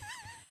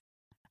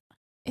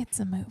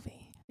 it's a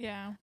movie.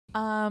 Yeah.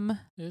 It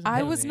is a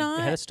I was movie. It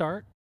had a not.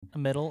 start, a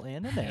middle,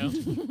 and an end.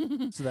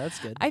 Yeah. So that's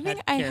good. I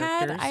think Had I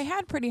characters.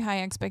 had pretty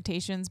high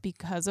expectations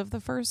because of the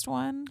first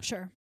one.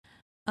 Sure.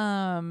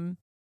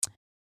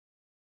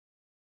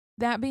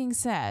 That being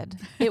said,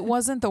 it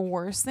wasn't the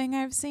worst thing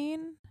I've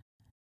seen,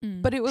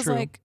 but it was True.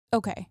 like,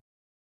 okay.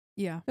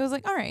 yeah. It was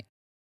like, all right.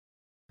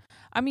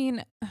 I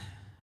mean,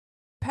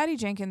 Patty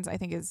Jenkins, I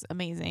think, is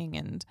amazing,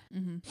 and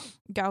Mm-hmm.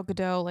 Gal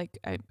Gadot, like,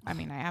 I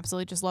mean, I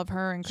absolutely just love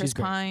her, and Chris She's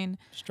great. Pine.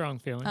 Strong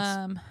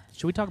feelings.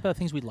 Should we talk about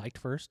things we liked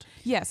first?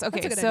 Yes, okay.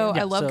 a good So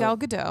idea. I Yeah, love so- Gal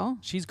Gadot,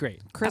 She's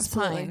great. Chris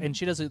Absolutely. Pine.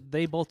 And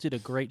they both did a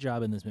great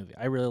job in this movie.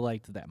 I really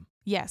liked them.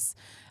 Yes.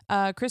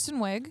 Kristen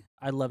Wiig.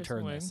 I loved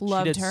Kristen her in Wiig. this.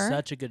 Loved she did her.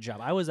 such a good job.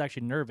 I was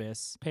actually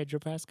nervous, Pedro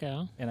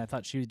Pascal. and I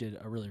thought she did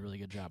a really, really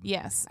good job.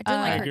 Yes. I didn't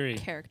I like her agree.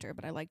 character,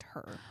 but I liked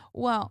her.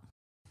 Well,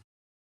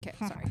 Okay,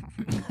 sorry.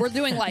 We're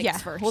doing likes yeah,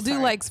 first. we'll do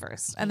sorry. likes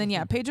first. And then,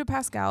 yeah, Pedro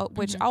Pascal,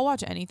 which Mhm. I'll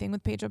watch anything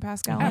with Pedro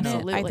Pascal in it.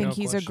 Absolutely. I think No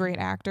he's a question. great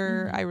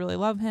actor. Mhm. I really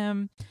love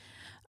him.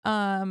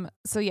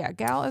 So, yeah,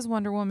 Gal as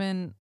Wonder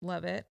Woman,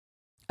 love it.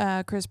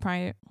 Chris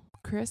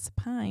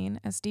Pine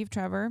as Steve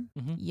Trevor,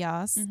 Mhm.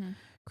 yes. Mhm.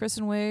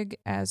 Kristen Wiig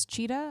as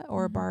Cheetah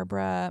or Mhm.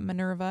 Barbara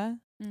Minerva,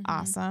 Mhm.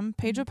 awesome.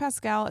 Pedro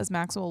Pascal as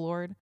Maxwell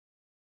Lord.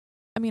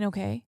 I mean,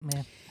 okay.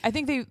 Man. I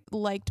think they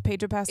liked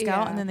Pedro Pascal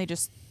Yeah. and then they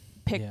just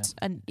picked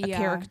a Yeah.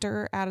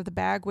 character out of the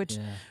bag, which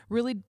Yeah.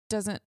 really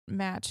doesn't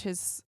match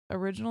his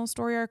original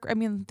story arc. I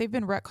mean, they've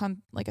been retconned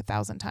like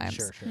 1,000 times.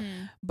 Sure, sure.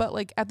 Hmm. But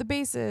like at the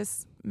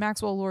basis,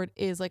 Maxwell Lord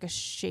is like a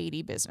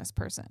shady business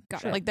person.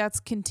 Got Sure. it. Like that's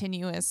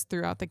continuous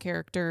throughout the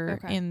character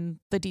Okay. in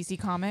the DC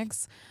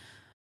comics.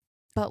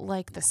 But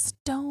like the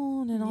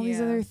stone and all these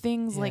Yeah. other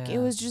things, like Yeah.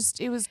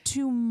 it was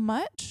too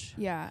much.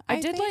 Yeah, I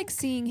I did like think-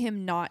 seeing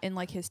him not in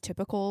like his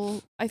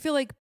typical. I feel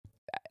like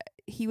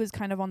he was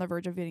kind of on the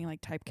verge of getting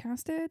like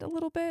typecasted a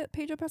little bit.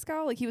 Pedro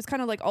Pascal, like he was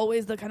kind of like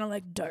always the kind of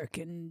like dark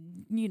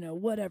and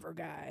whatever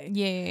guy,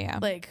 Yeah.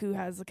 like who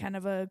has a kind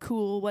of a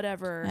cool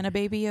whatever. And a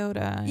baby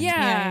Yoda. and-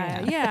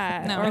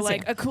 Yeah. No, I or see.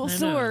 like a cool I know.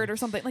 sword or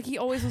something. Like he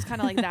always was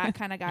kind of like that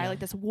kind of guy, Yeah. like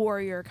this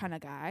warrior kind of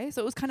guy.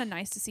 So it was kind of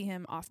nice to see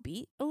him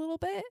offbeat a little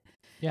bit.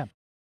 Yeah.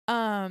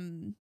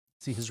 Um,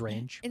 See his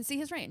range. and see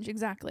his range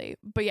exactly.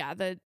 But yeah,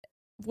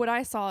 what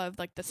I saw of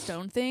like the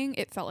stone thing,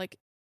 it felt like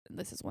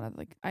this is one of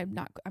like I'm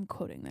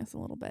quoting this a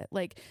little bit,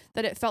 like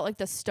that it felt like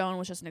the stone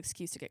was just an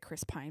excuse to get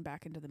Chris Pine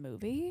back into the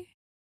movie,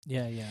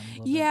 Yeah, yeah. a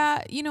little bit.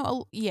 Yeah,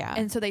 yeah.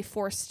 and so they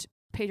forced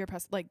Pedro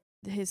like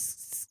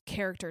his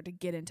character to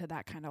get into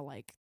that kind of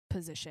like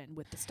position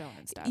with the stone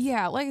and stuff.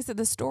 Yeah, like I said,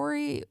 the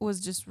story was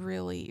just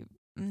really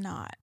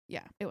not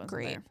yeah, it was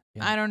great. there.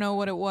 Yeah. I don't know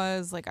what it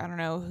was. Like, I don't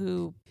know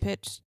who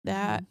pitched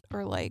that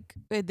or like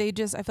they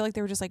just, I feel like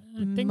they were just like I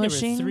think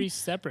mushing. there were 3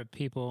 separate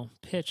people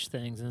pitch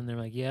things, and then they're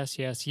like, yes,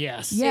 yes,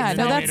 yes. Yeah, And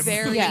no, then that's they made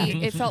 'em- very. yeah.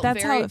 It felt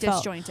That's how very it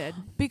felt. disjointed.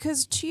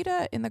 Because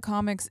Cheetah in the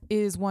comics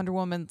is Wonder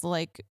Woman's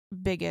like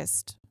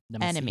biggest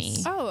Nemesis. enemy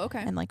Oh,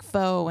 okay. and like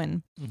foe,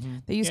 and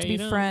Mhm. they used Yeah, to be you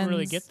don't friends.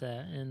 really get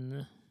that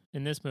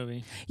in this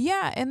movie.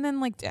 Yeah, and then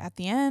like at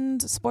the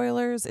end,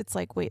 spoilers, it's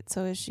like, wait,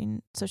 so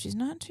she's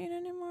not Cheetah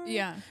anymore?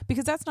 Yeah.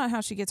 Because that's not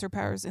how she gets her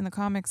powers in the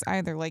comics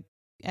either, like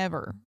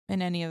ever in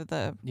any of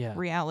the Yeah.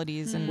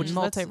 realities and Which is-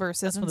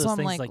 multiverses. That's one And of so those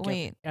I'm things, like,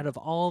 wait. out of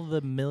all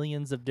the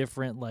millions of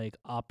different like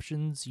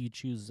options, you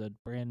choose a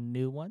brand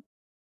new one.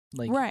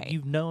 Like Right.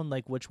 you've known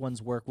like which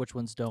ones work, which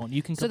ones don't.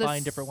 You can So the combine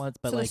s- different ones,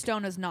 but so like the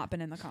stone has not been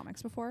in the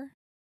comics before.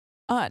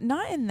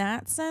 Not in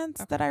that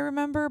sense that I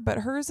remember, but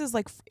hers is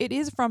like it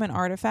is from an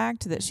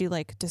artifact that she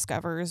like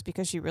discovers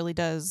because she really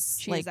does.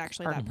 She like is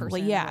actually that like, person.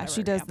 Like, or yeah, whatever,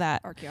 she does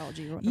that.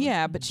 Archaeology. Or whatever.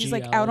 Yeah, but she's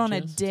like out on a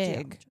Geologist.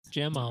 dig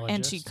Gemologist.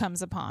 and she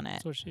comes upon it.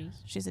 That's what she is.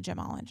 She's a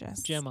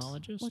gemologist.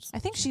 Gemologist. I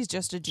think she's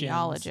just a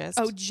geologist.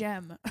 Oh,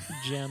 gem.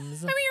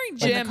 Gems. I'm hearing in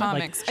the gem.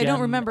 comics. I gem-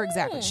 don't remember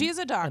exactly. Oh. She is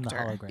a in the doctor.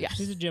 hologram. Yeah.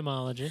 She's a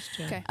gemologist.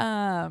 Yeah.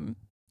 Okay.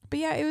 But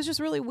yeah, it was just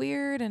really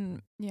weird,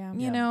 and Yeah. you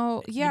Yeah.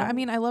 know, You yeah. I know-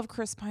 mean, I love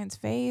Chris Pine's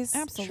face,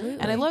 Absolutely.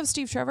 and I love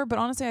Steve Trevor, but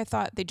honestly, I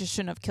thought they just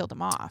shouldn't have killed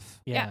him off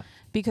Yeah.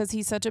 because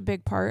he's such a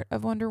big part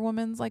of Wonder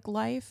Woman's like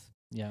life,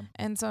 Yeah.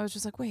 and so I was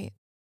just like, wait,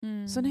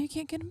 Mm. so now you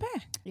can't get him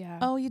back? yeah.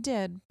 Oh, you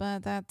did,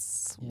 but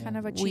that's Yeah. kind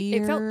of a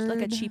cheap. It felt like a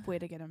Weird. cheap way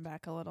to get him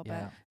back a little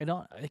Yeah. bit. I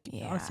don't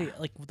honestly Yeah.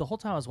 like the whole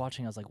time I was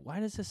watching, I was like, why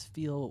does this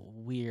feel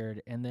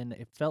weird? And then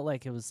it felt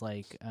like it was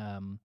like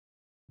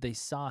they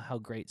saw how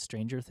great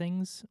Stranger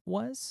Things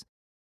was.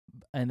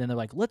 And then they're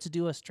like, let's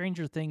do a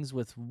Stranger Things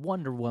with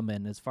Wonder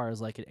Woman as far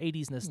as like an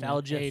 80s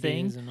nostalgia 80s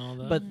thing. and all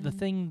that. But the Mhm.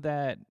 thing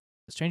that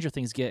Stranger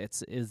Things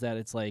gets is that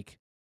it's like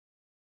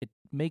it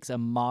makes a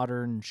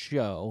modern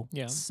show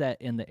Yeah. set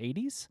in the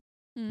 80s,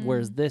 Mm.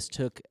 whereas this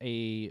took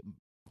a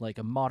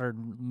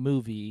modern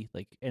movie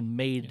and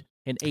made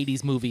an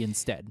 80s movie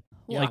instead.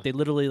 Yeah. Like they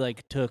literally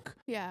like took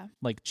Yeah.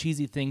 like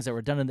cheesy things that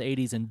were done in the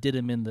 80s and did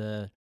them in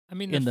the I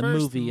mean, in the the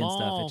first movie and mall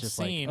stuff, it's just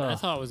like, scene, I ugh.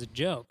 thought was a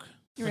joke.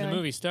 When Really? the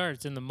movie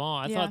starts in the mall,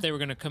 I Yeah. thought they were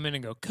going to come in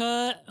and go,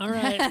 cut. All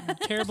right,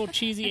 terrible,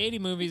 cheesy 80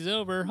 movie's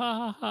over. Ha,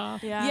 ha, ha.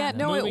 Yeah. yeah,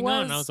 no, it Moving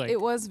was. on, I was like,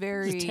 it was This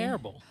very is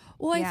terrible.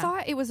 Well, I Yeah.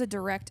 thought it was a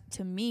direct.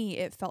 To me,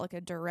 it felt like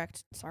a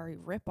direct,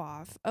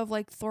 ripoff of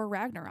like Thor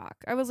Ragnarok.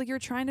 I was like, you're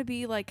trying to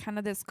be like kind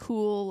of this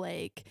cool,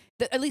 like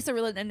at least the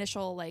real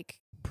initial like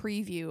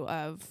preview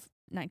of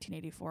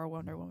 1984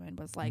 Wonder Woman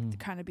was like to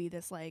kind of be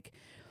this like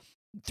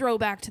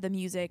throwback to the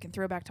music and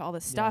throwback to all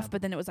this stuff. Yeah.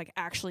 But then it was like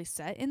actually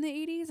set in the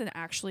 80s and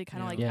actually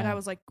kind of Yeah. like, Yeah. and I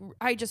was like,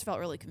 I just felt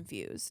really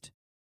confused.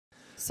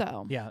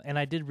 So yeah. And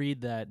I did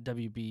read that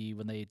WB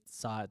when they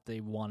saw it, they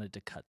wanted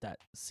to cut that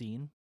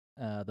scene,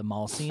 the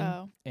mall scene,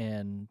 Oh.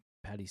 and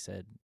Patty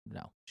said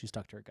no. She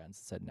stuck to her guns and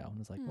said no. And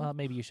was like, Hmm. well,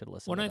 maybe you should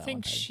listen. When to I that think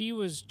one, Patty. she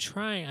was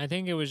trying, I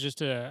think it was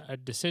just a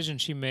decision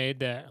she made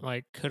that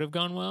like could have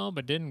gone well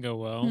but didn't go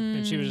well,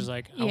 and she was just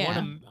like, I Yeah.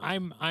 want to.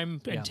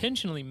 I'm Yeah.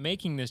 intentionally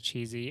making this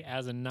cheesy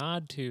as a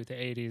nod to the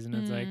 '80s, and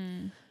it's like,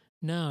 Mm.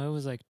 no, it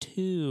was like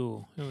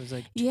too. It was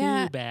like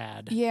Yeah. too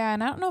bad. Yeah,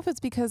 and I don't know if it's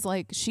because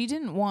like she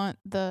didn't want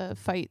the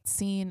fight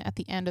scene at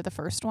the end of the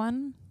first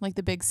one, like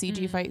the big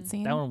CG fight Mm.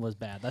 scene. That one was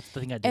bad. That's the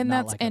thing I did and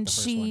not that's like about and the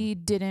first she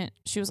one. didn't.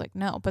 She was like,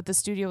 no, but the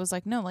studio was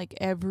like, no, like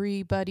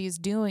everybody's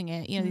doing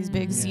it. You know, these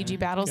big Mm. CG Yeah,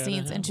 battle gotta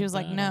scenes, have and she a was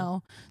like, battle.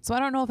 no. So I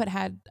don't know if it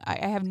had.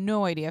 I have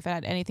no idea if it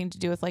had anything to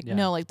do with like, Yeah.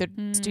 no, like the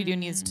studio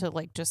needs Mm. to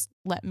like just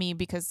let me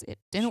because it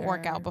didn't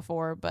work Sure. out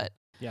before, but.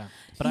 Yeah,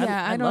 but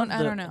Yeah, I don't- loved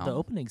I don't the know.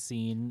 opening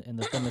scene and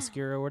the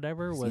Themyscira or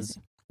whatever Excuse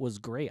me. was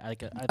great. I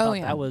thought Oh,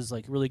 yeah. that was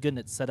like really good, and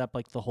it set up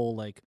like the whole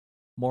like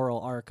moral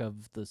arc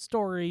of the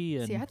story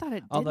and See, I thought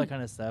it all that didn't.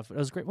 kind of stuff. It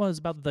was great. Well, it was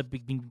about the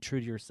being true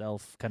to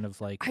yourself, kind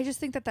of like I just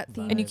think that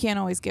theme. And you vibe. can't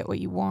always get what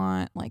you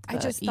want, like the I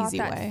just thought easy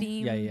that way.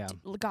 theme Yeah.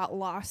 got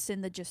lost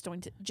in the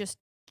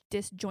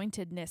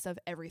disjointedness of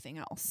everything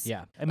else.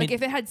 yeah. I mean, Like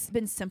if it had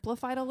been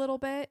simplified a little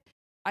bit,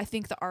 I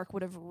think the arc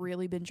would have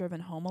really been driven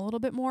home a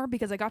little bit more,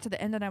 because I got to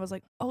the end and I was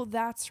like, oh,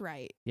 that's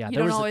right. yeah, You there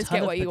don't was always a ton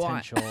get of what you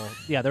want. potential.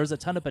 Yeah, there was a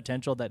ton of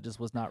potential that just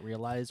was not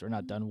realized or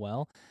not done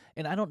well.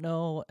 And I don't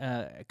know,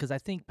 because I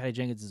think Patty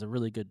Jenkins is a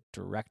really good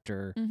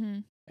director. Mm-hmm.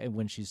 And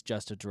when she's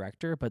just a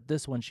director, but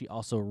this one she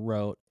also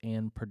wrote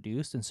and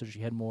produced, and so she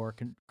had more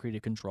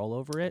creative control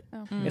over it. Oh,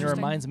 And it Interesting.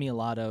 reminds me a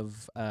lot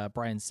of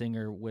Bryan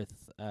Singer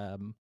with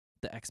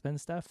the X-Men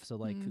stuff. So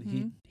like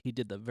Mhm. he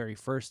did the very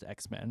first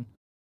X-Men,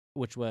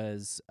 which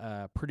was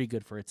pretty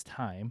good for its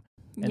time,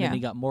 and Yeah. then he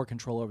got more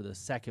control over the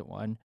second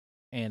one,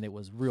 and it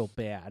was real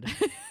bad.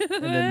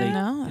 And then they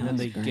No, and then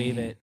that they was gave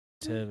great. it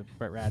to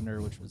Brett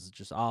Ratner, which was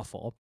just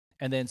awful.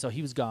 And then so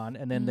he was gone,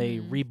 and then they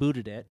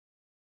rebooted it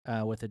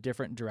with a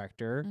different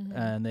director, Mhm.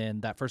 and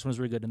then that first one was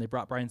really good, and they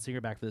brought Bryan Singer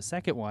back for the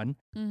second one,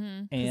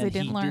 Mm-hmm. and they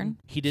didn't learn?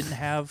 He didn't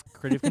have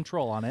creative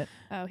control on it,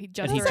 Oh, he and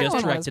just he The second just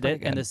one was directed pretty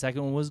it, and good. the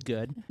second one was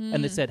good,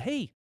 and they Mm. said,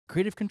 "Hey,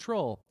 creative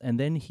control," and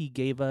then he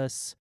gave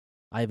us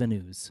Ivan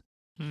Ooze.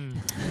 Hmm.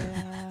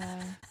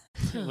 Yeah.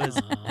 It was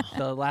Aw.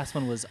 the last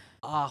one was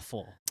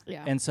awful,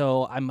 Yeah. and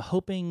so I'm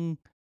hoping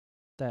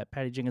that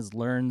Patty Jenkins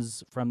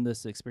learns from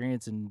this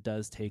experience and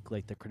does take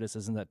like the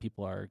criticism that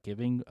people are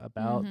giving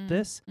about Mhm.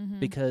 this, Mhm.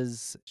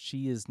 because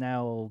she is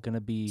now going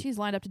to be She's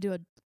lined up to do a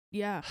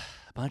a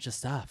bunch of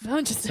stuff.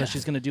 bunch of So stuff.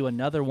 she's going to do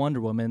another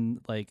Wonder Woman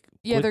like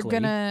Yeah, quickly.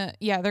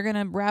 they're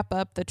gonna wrap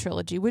up the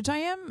trilogy, which I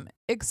am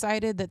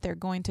excited that they're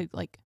going to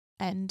like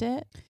end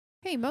it.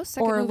 Hey, most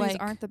second or, movies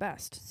like, aren't the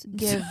best.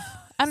 Give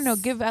I don't know,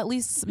 give at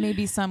least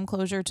maybe some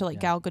closure to like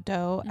Yeah. Gal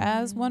Gadot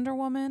as Mhm. Wonder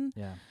Woman.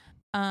 Yeah.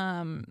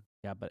 Um,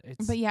 Yeah, but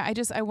it's but yeah,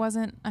 I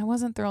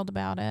wasn't thrilled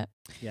about it,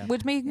 yeah.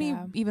 which made me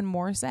Yeah. even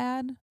more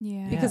sad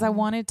Yeah. because I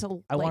wanted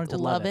to I like, wanted to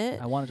love it.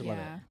 it. I wanted to love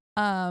Yeah. it.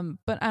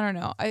 But I don't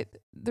know.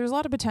 There's a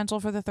lot of potential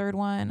for the third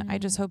one. I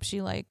just Mhm. hope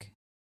she like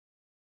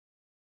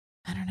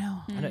I don't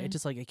know. I know, it Mhm.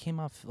 just like it came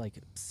off like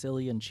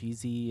silly and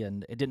cheesy,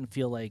 and it didn't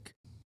feel like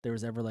there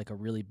was ever like a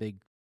really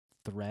big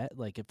threat.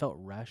 Like it felt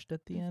rushed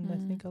at the end, I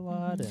Mhm. think a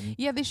lot. Mhm. And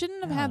Yeah, they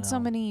shouldn't have I had don't so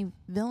know. many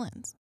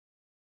villains.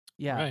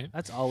 yeah, Right.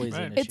 that's always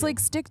Right. an issue. It's like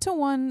stick to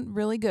one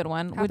really good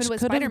one, Happened which with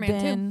could have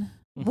Spider-Man,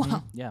 been Mhm.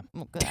 well, yeah,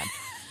 oh god.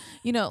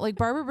 You know, like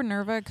Barbara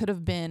Minerva could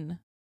have been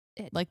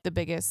It. like the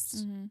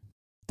biggest Mhm.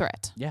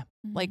 threat. Mhm.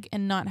 Like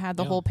and not had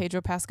the Yeah. whole Pedro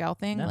Pascal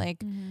thing. No. Like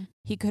Mhm.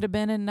 he could have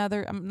been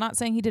another I'm not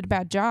saying he did a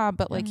bad job,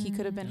 but like he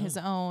could have been Yeah. his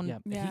own yeah.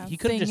 Yeah. He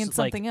could have thing just in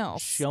something like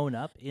else. shown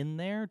up in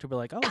there to be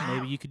like, oh,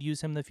 maybe you could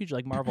use him in the future,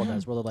 like Marvel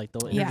does, where they're like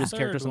they'll Yeah. introduce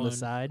characters Third on the one.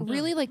 side.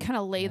 Really, like, kind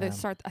of lay Yeah. the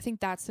start. I think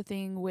that's the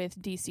thing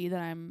with DC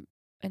that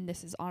and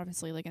this is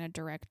obviously like in a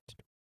direct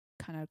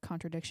kind of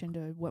contradiction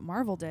to what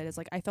Marvel did, is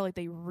like I felt like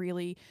they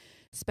really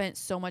spent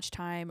so much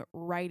time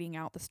writing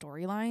out the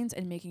storylines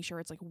and making sure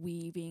it's like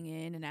weaving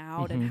in and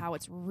out Mhm. and how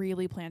it's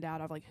really planned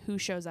out of like who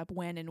shows up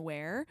when and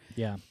where.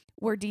 Yeah,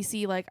 Where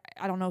DC, like,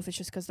 I don't know if it's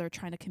just because they're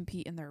trying to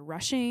compete and they're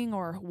rushing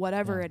or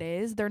whatever Yeah. it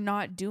is, they're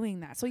not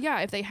doing that. So yeah,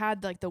 if they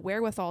had like the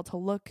wherewithal to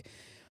look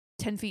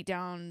 10 feet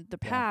down the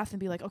Yeah. path and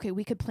be like, okay,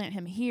 we could plant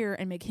him here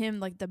and make him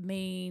like the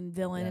main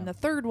villain in Yeah. the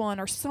third one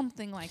or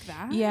something like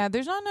that. Yeah,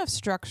 there's not enough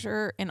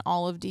structure in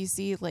all of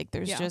DC. Like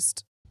there's Yeah.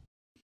 just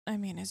I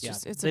mean, it's yeah.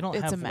 just it's they a don't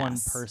it's have a mess. one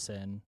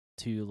person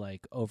to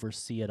like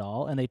oversee it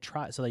all, and they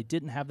try. So they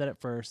didn't have that at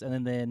first,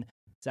 and then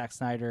Zack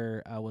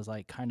Snyder was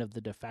like kind of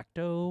the de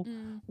facto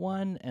Mm.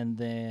 one, and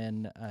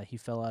then he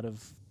fell out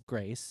of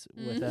grace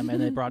with them,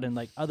 and they brought in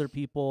like other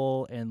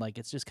people, and like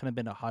it's just kind of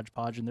been a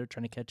hodgepodge, and they're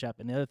trying to catch up.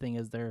 And the other thing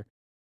is they're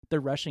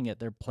rushing it.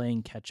 They're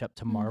playing catch up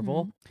to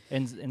Marvel,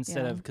 and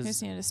instead Yeah. of They because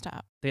just need to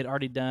stop. they had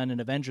already done an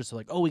Avengers, so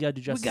like, oh, we got to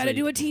do Justice We got to League.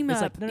 do a team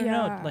It's up. like no,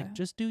 yeah. like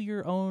just do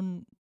your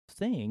own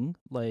thing.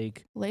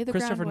 Like lay the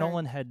Christopher groundwork.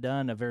 Nolan had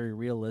done a very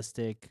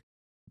realistic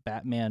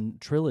Batman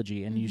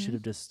trilogy, and you should Mhm.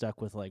 have just stuck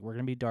with like we're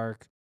gonna be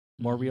dark,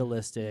 more Mhm.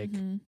 realistic,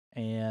 Mhm.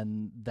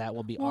 and that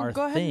will be Well, our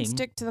go ahead thing. and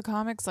stick to the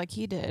comics like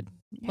he did.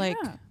 Like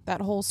Yeah.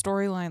 that whole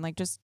storyline. Like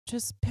just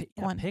pick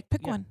Yeah, one. Pick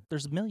yeah. one.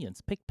 There's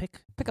millions. Pick.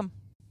 Pick them.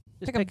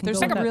 Just Pick them. and There's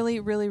go some with that. really,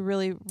 really,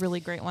 really, really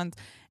great ones.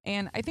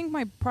 And I think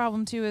my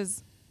problem too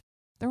is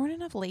there weren't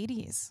enough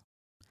ladies.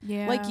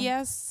 Yeah. Like,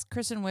 yes,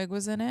 Kristen Wiig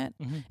was in it,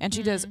 Mhm. and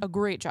she does Mhm. a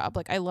great job.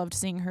 Like, I loved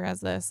seeing her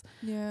as this.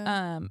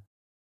 Yeah.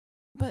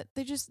 But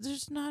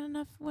there's not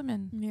enough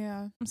women.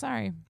 Yeah. I'm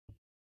sorry.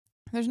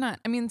 There's not.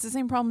 I mean, it's the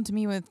same problem to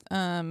me with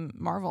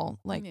Marvel.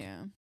 Like,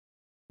 yeah.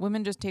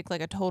 women just take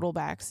like a total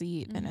back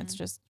seat, and it's Mhm.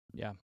 just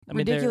Yeah, I mean,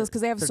 ridiculous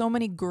because they have they're- so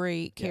many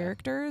great Yeah.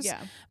 characters.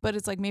 Yeah. But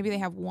it's like maybe they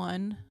have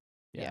one.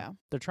 Yeah.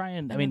 they're trying. I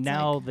And mean, it's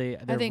now like- they're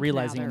think now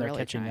realizing they're and they're really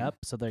catching trying. up.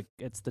 So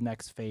it's the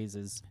next phase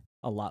is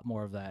a lot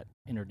more of that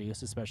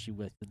introduced, especially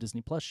with the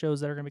Disney Plus shows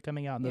that are going to be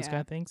coming out and those Yeah.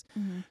 kind of things.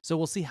 Mhm. So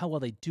we'll see how well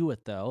they do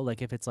it though.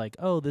 Like if it's like,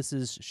 oh, this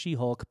is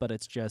She-Hulk, but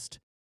it's just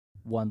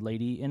one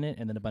lady in it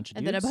and then a bunch of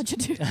And dudes. then a bunch of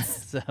dudes.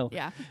 so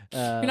Yeah.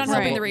 you're not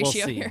helping the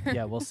ratio see. here.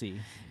 Yeah, we'll see.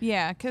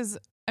 Yeah, because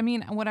I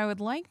mean, what I would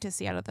like to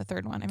see out of the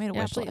third one, I made a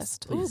Yeah, wish please.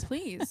 list. Ooh,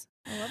 please.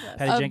 I love this.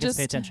 Patty Of Jenkins, pay just-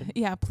 attention.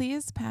 Yeah,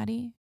 please,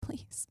 Patty.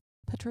 Please,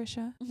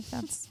 Patricia, if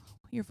that's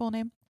your full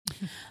name.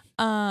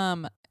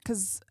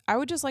 Because I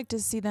would just like to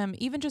see them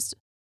even just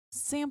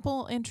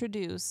sample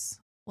introduce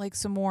like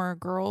some more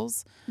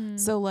girls. Mm.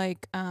 So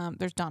like,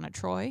 there's Donna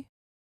Troy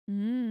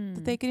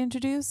that they could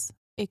introduce,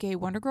 aka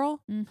Wonder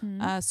Girl, Mhm.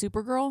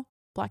 Supergirl,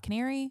 Black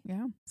Canary,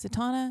 yeah.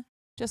 Zatanna,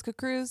 Jessica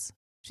Cruz.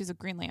 She's a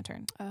Green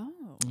Lantern.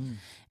 Oh. Mm.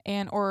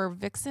 And or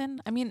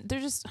Vixen. I mean, they're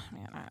just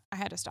man. I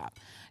had to stop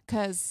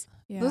because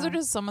Yeah. those are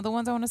just some of the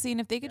ones I want to see. And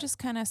if they could just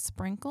kind of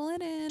sprinkle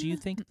it in. Do you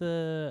think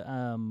the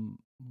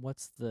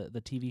what's the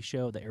TV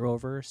show, the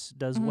Arrowverse,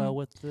 does Mhm. well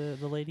with the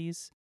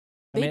ladies?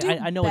 They do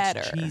I know better.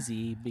 it's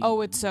cheesy.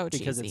 Oh, it's so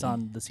because it's cheesy.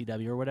 on the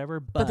CW or whatever.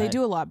 But they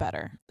do a lot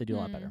better. They do a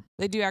lot Mm. better.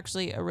 They do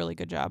actually a really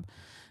good job.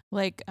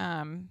 Like,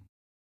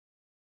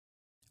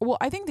 well,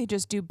 I think they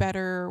just do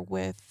better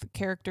with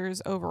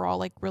characters overall,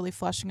 like really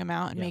fleshing them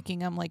out and Yeah. making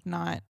them like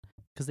not.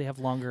 Because they have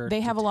longer. They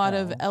to have a lot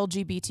of tell.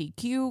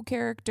 LGBTQ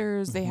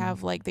characters. They Mhm.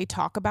 have like they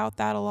talk about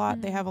that a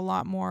lot. They Mhm. have a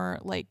lot more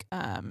like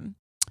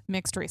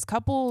mixed race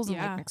couples and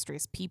Yeah. like mixed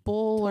race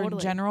people or in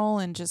Totally. general,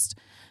 and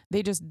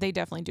they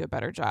definitely do a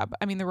better job.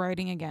 I mean, the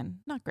writing again,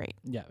 not great.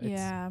 Yeah, it's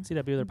Yeah.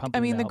 CW. They're pumping.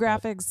 I mean, it the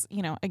out, but graphics,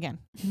 again,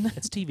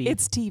 It's TV.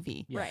 it's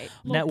TV. Yeah. Right.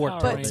 Little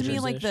Network. Power But to me,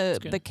 Rangers-ish. like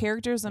It's the good.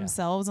 characters Yeah.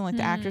 themselves and like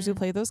the actors who Mhm.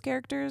 play those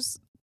characters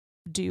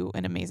do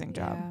an amazing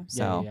job. Yeah.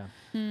 So yeah.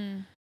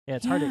 Mm. Yeah,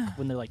 it's hard Yeah.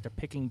 when they're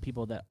picking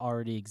people that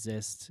already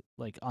exist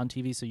like on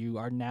TV, so you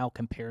are now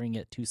comparing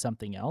it to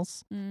something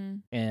else,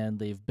 Mm. and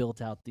they've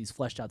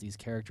fleshed out these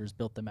characters,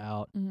 built them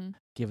out, Mhm.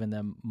 given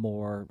them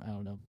more, I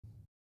don't know,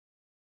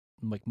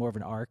 like more of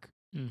an arc,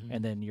 Mhm.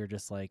 and then you're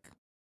just like,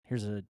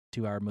 here's a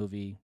 2-hour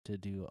movie to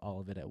do all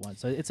of it at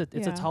once. So it's a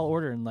Yeah. tall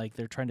order, and like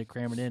they're trying to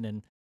cram it in,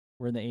 and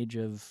we're in the age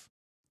of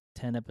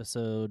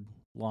 10-episode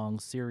long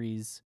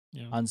series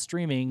Yeah. on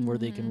streaming where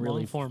they Mhm. can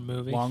really long form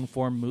movie. long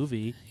form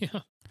movie.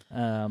 Yeah.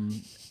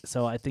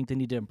 So I think they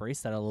need to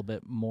embrace that a little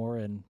bit more,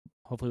 and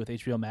hopefully with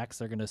HBO Max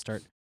they're going to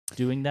start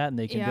doing that, and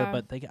they can do Yeah.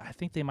 it. But I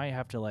think they might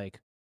have to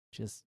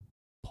just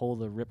pull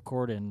the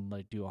ripcord and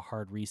do a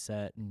hard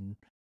reset and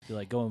be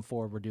like, going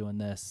forward we're doing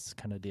this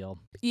kind of deal.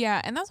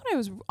 yeah, and that's what I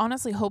was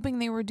honestly hoping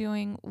they were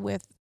doing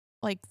with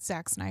like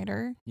Zack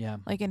Snyder, Yeah,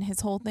 like in his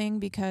whole thing,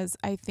 because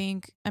I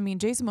mean,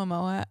 Jason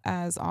Momoa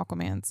as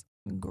Aquaman's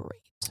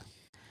great.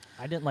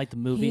 I didn't like the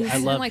movie. I I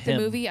didn't love like him.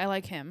 the movie. I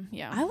like him.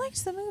 Yeah. I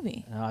liked the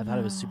movie. No, I thought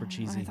it was super Oh,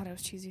 cheesy. I thought it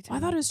was cheesy too. I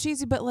thought it was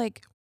cheesy, but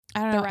like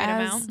I don't The know, right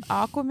as amount.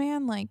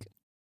 Aquaman, like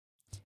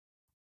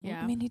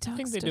Yeah. I mean, he I talks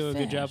think they to do a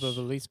good job fish. of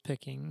at least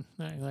picking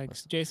like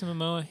Jason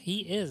Momoa. He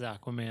is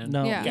Aquaman.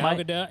 No, Yeah. Gal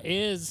my, Gadot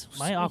is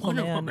my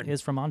Wonder Aquaman Woman.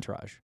 is from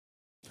Entourage.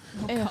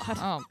 Oh, Ew. God.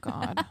 Oh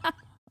God,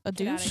 a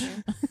Get outta douche.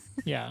 here.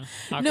 Yeah.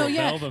 No,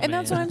 yeah, Aquavelva and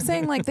that's what Man. I'm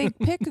saying. Like they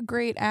pick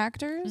great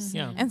actors,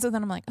 Yeah. and so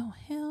then I'm like, oh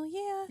hell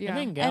yeah. Yeah. I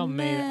think Gal And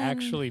may then-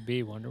 actually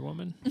be Wonder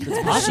Woman. It's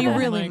She possible.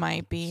 really Like,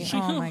 might be. you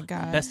Oh know, my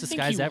god. Best I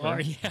think disguise you ever.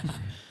 are, yeah.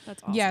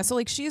 That's awesome. Yeah, so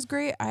like she's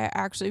great. I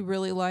actually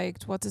really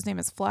liked what's his name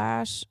is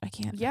Flash. I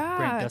can't. Yeah.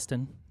 Grant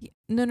Gustin.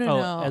 No, Oh,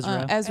 no.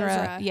 Ezra.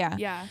 Ezra. Yeah.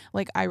 Yeah.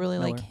 Like I really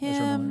like Miller,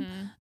 Ezra him. Miller.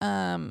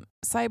 Mhm.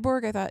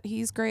 Cyborg. I thought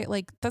he's great.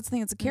 Like that's the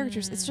thing. It's the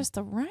characters. It's Mm. just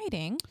the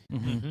writing.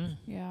 Mm-hmm.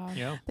 Yeah.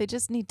 Yeah. They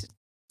just need to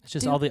It's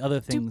just Do- all the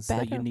other do things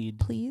that you better, need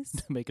please.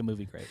 to make a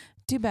movie great.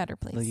 Do better,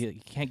 please. Like, you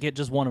can't get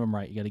just one of them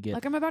right. You got to get.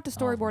 Like I'm about to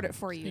storyboard Oh. it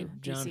for you.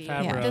 Need Jon DC.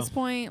 Favreau. At this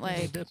point,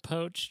 like The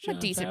poach. I'm a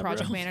Jon decent Favreau.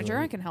 project manager.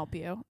 I Right. can help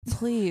you.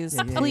 Please,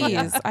 Yeah, yeah, please.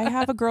 yeah. I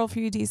have a girl for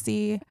you,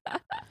 DC.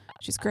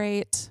 She's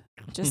great.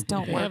 Just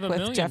don't They work have a with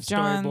million Jeff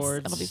Johns.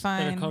 storyboards It'll be That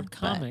fine. are called but-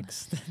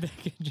 comics. that they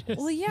can just.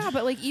 Well, yeah,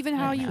 but like even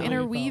how you How you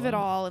interweave it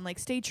follow. all and like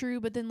stay true,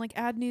 but then like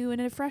add new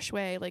in a fresh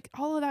way, like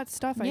all of that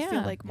stuff. I feel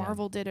Yeah. like Yeah.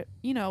 Marvel did it.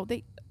 You know,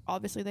 they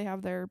obviously they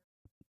have their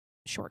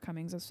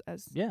shortcomings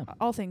as Yeah.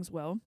 all things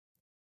will,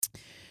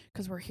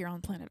 because we're here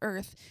on planet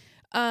Earth.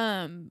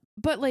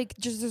 But like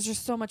just there's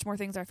just so much more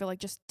things. I feel like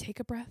just take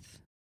a breath,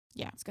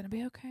 It's gonna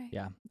be okay.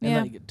 Yeah. Yeah.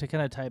 And like, to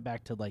kind of tie it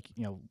back to like,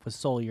 with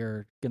Soul,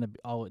 you're going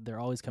to they're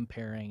always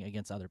comparing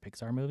against other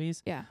Pixar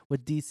movies. Yeah.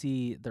 With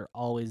DC, they're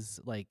always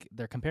like,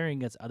 they're comparing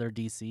against other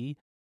DC,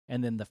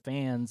 and then the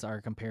fans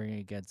are comparing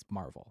against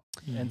Marvel.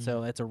 And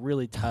so it's a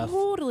really tough,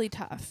 Totally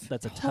tough.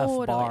 that's a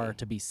tough bar Totally.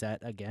 to be set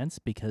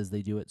against because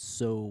they do it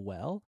so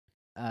well.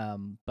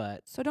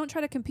 But So don't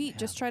try to compete. Yeah.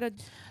 Just try to.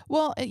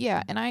 Well,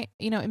 yeah, and I,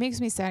 it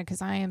makes me sad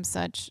because I am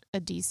such a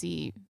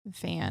DC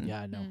fan.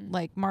 yeah, I know.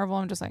 Like Marvel,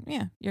 I'm just like,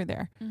 yeah, you're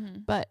there. Mm-hmm.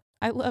 But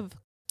I love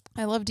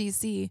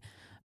DC,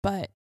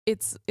 but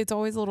it's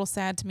always a little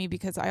sad to me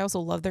because I also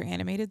love their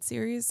animated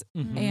series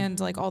Mhm. and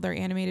like all their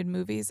animated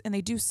movies, and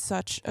they do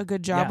such a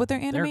good job Yeah, with their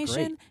they're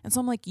animation. great. And so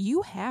I'm like,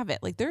 you have it.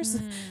 Like there's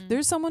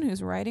someone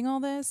who's writing all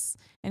this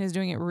and is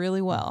doing it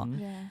really well.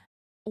 Mhm. Yeah.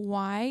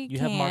 Why You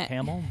can't have Mark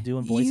Hamill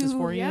doing voices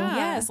for you. Yeah.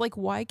 Yes, like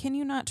why can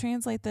you not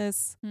translate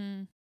this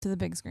Mm. to the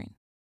big screen?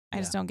 I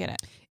just don't get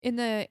it. In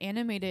the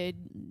animated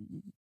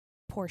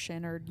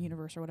portion or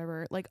universe or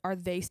whatever, like, are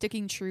they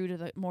sticking true to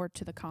the more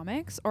to the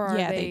comics, or are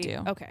Yeah, they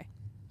do. Okay.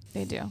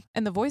 They do.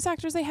 And the voice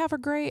actors they have are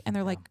great, and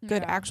they're like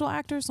good Yeah. actual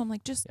actors. So I'm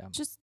like, just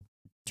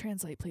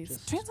Translate, please.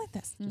 Just- translate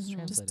this. Just Mhm.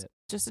 translate it.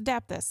 Just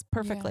adapt this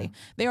perfectly. Yeah.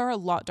 They are a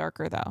lot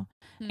darker though.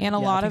 Mm. And a Yeah, I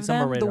lot think of some are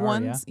them, rated the R,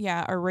 ones,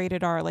 are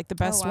rated R. Like the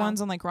best wow.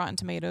 ones on like Rotten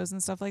Tomatoes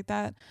and stuff like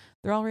that,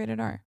 they're all rated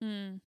R.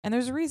 Mm. And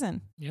there's a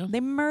reason. Yeah. They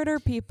murder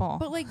people.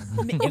 But like,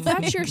 if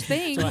that's your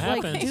thing, That's what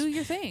like, happens. do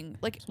your thing.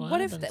 Like, That's what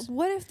what if happens.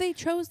 what if they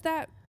chose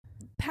that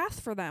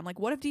path for them? Like,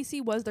 what if DC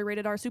was their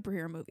rated R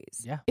superhero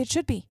movies? Yeah, It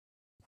should be.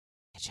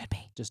 It should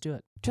be. just do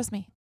it. Trust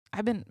me.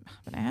 I've been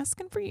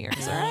asking for years.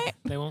 Yeah. All right.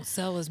 They won't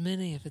sell as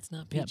many if it's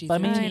not Yeah, PG-13. but I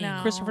mean, I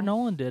know. Christopher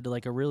Nolan did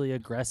like a really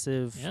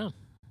aggressive Yeah.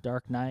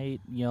 Dark Knight,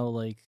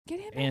 like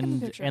Get him back in the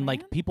and picture, and man.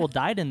 like people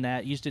died in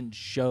that. You just didn't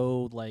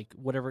show like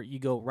whatever, you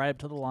go right up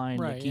to the line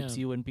Right, that keeps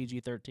yeah. you in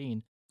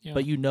PG-13, Yeah.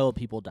 but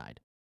people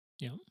died.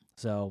 Yeah.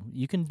 So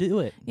you can do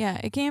it.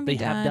 Yeah, it can be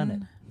They done. have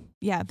done it.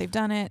 Yeah, they've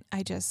done it.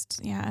 I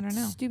don't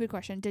know. Stupid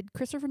question. Did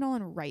Christopher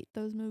Nolan write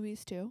those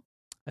movies too?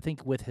 I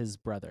think with his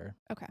brother.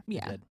 Okay. he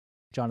Yeah. did.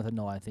 Jonathan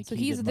Nolan. I think So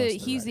he he's did the most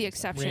of he's the writing, so.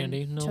 exception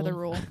Randy to the Nolan.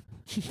 rule.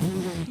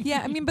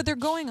 Yeah, I mean, but they're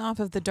going off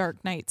of the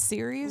Dark Knight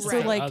series.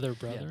 Right. So like other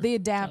brother. they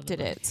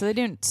adapted Other it. So they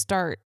didn't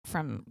start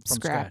from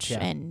scratch, scratch yeah.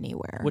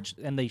 anywhere. Which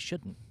and they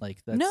shouldn't. Like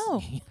that's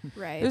No.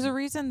 Right. There's a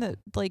reason that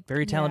like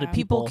very talented Yeah.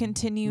 people people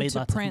continue made to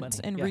lots of print money.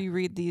 and Yeah.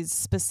 reread these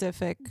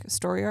specific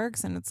story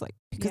arcs, and it's like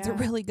because they're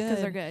really good.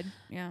 Because they're good.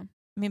 Yeah.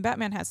 I mean,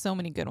 Batman has so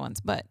many good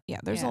ones, but yeah,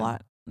 there's Yeah. a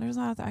lot. There's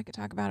a lot that I could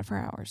talk about it for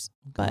hours.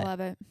 I But love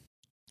it.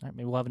 All right,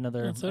 maybe we'll have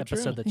another That's so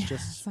episode true. that's Yeah,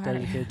 just sorry.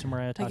 dedicated to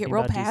Mariah I talking get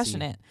real about DC.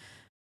 passionate.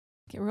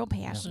 Get real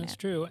That's passionate.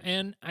 true.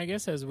 And I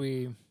guess as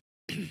we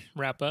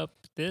wrap up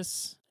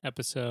this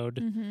episode,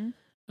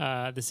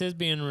 Mm-hmm. this is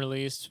being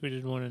released. We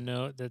did want to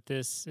note that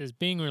this is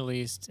being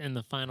released in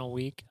the final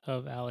week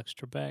of Alex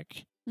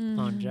Trebek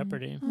on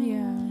Jeopardy.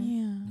 Yeah. Oh,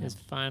 yeah. His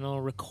final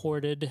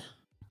recorded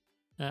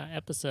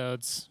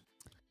episodes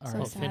All So will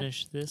right. sad.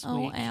 finish this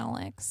Oh, week.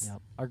 Alex.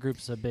 Yep. Our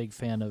group's a big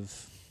fan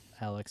of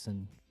Alex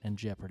and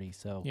Jeopardy,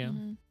 so Yeah,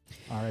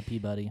 R.I.P.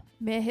 buddy.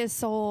 May his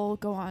soul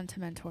go on to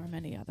mentor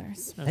many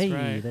others. that's hey,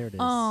 right. there it is.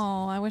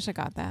 Oh, I wish I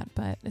got that,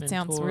 but it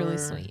sounds really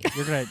Mentor.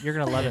 sweet. You're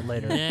gonna love it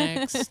later.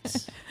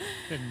 Next,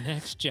 the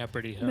next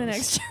Jeopardy host. The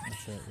next.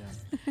 That's it,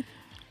 yeah.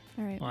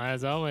 All right. Well,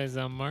 as always,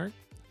 I'm Mark,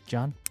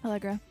 John.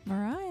 Allegra.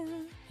 Mariah.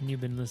 and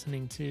you've been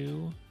listening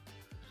to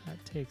Hot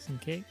Takes and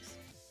Cakes.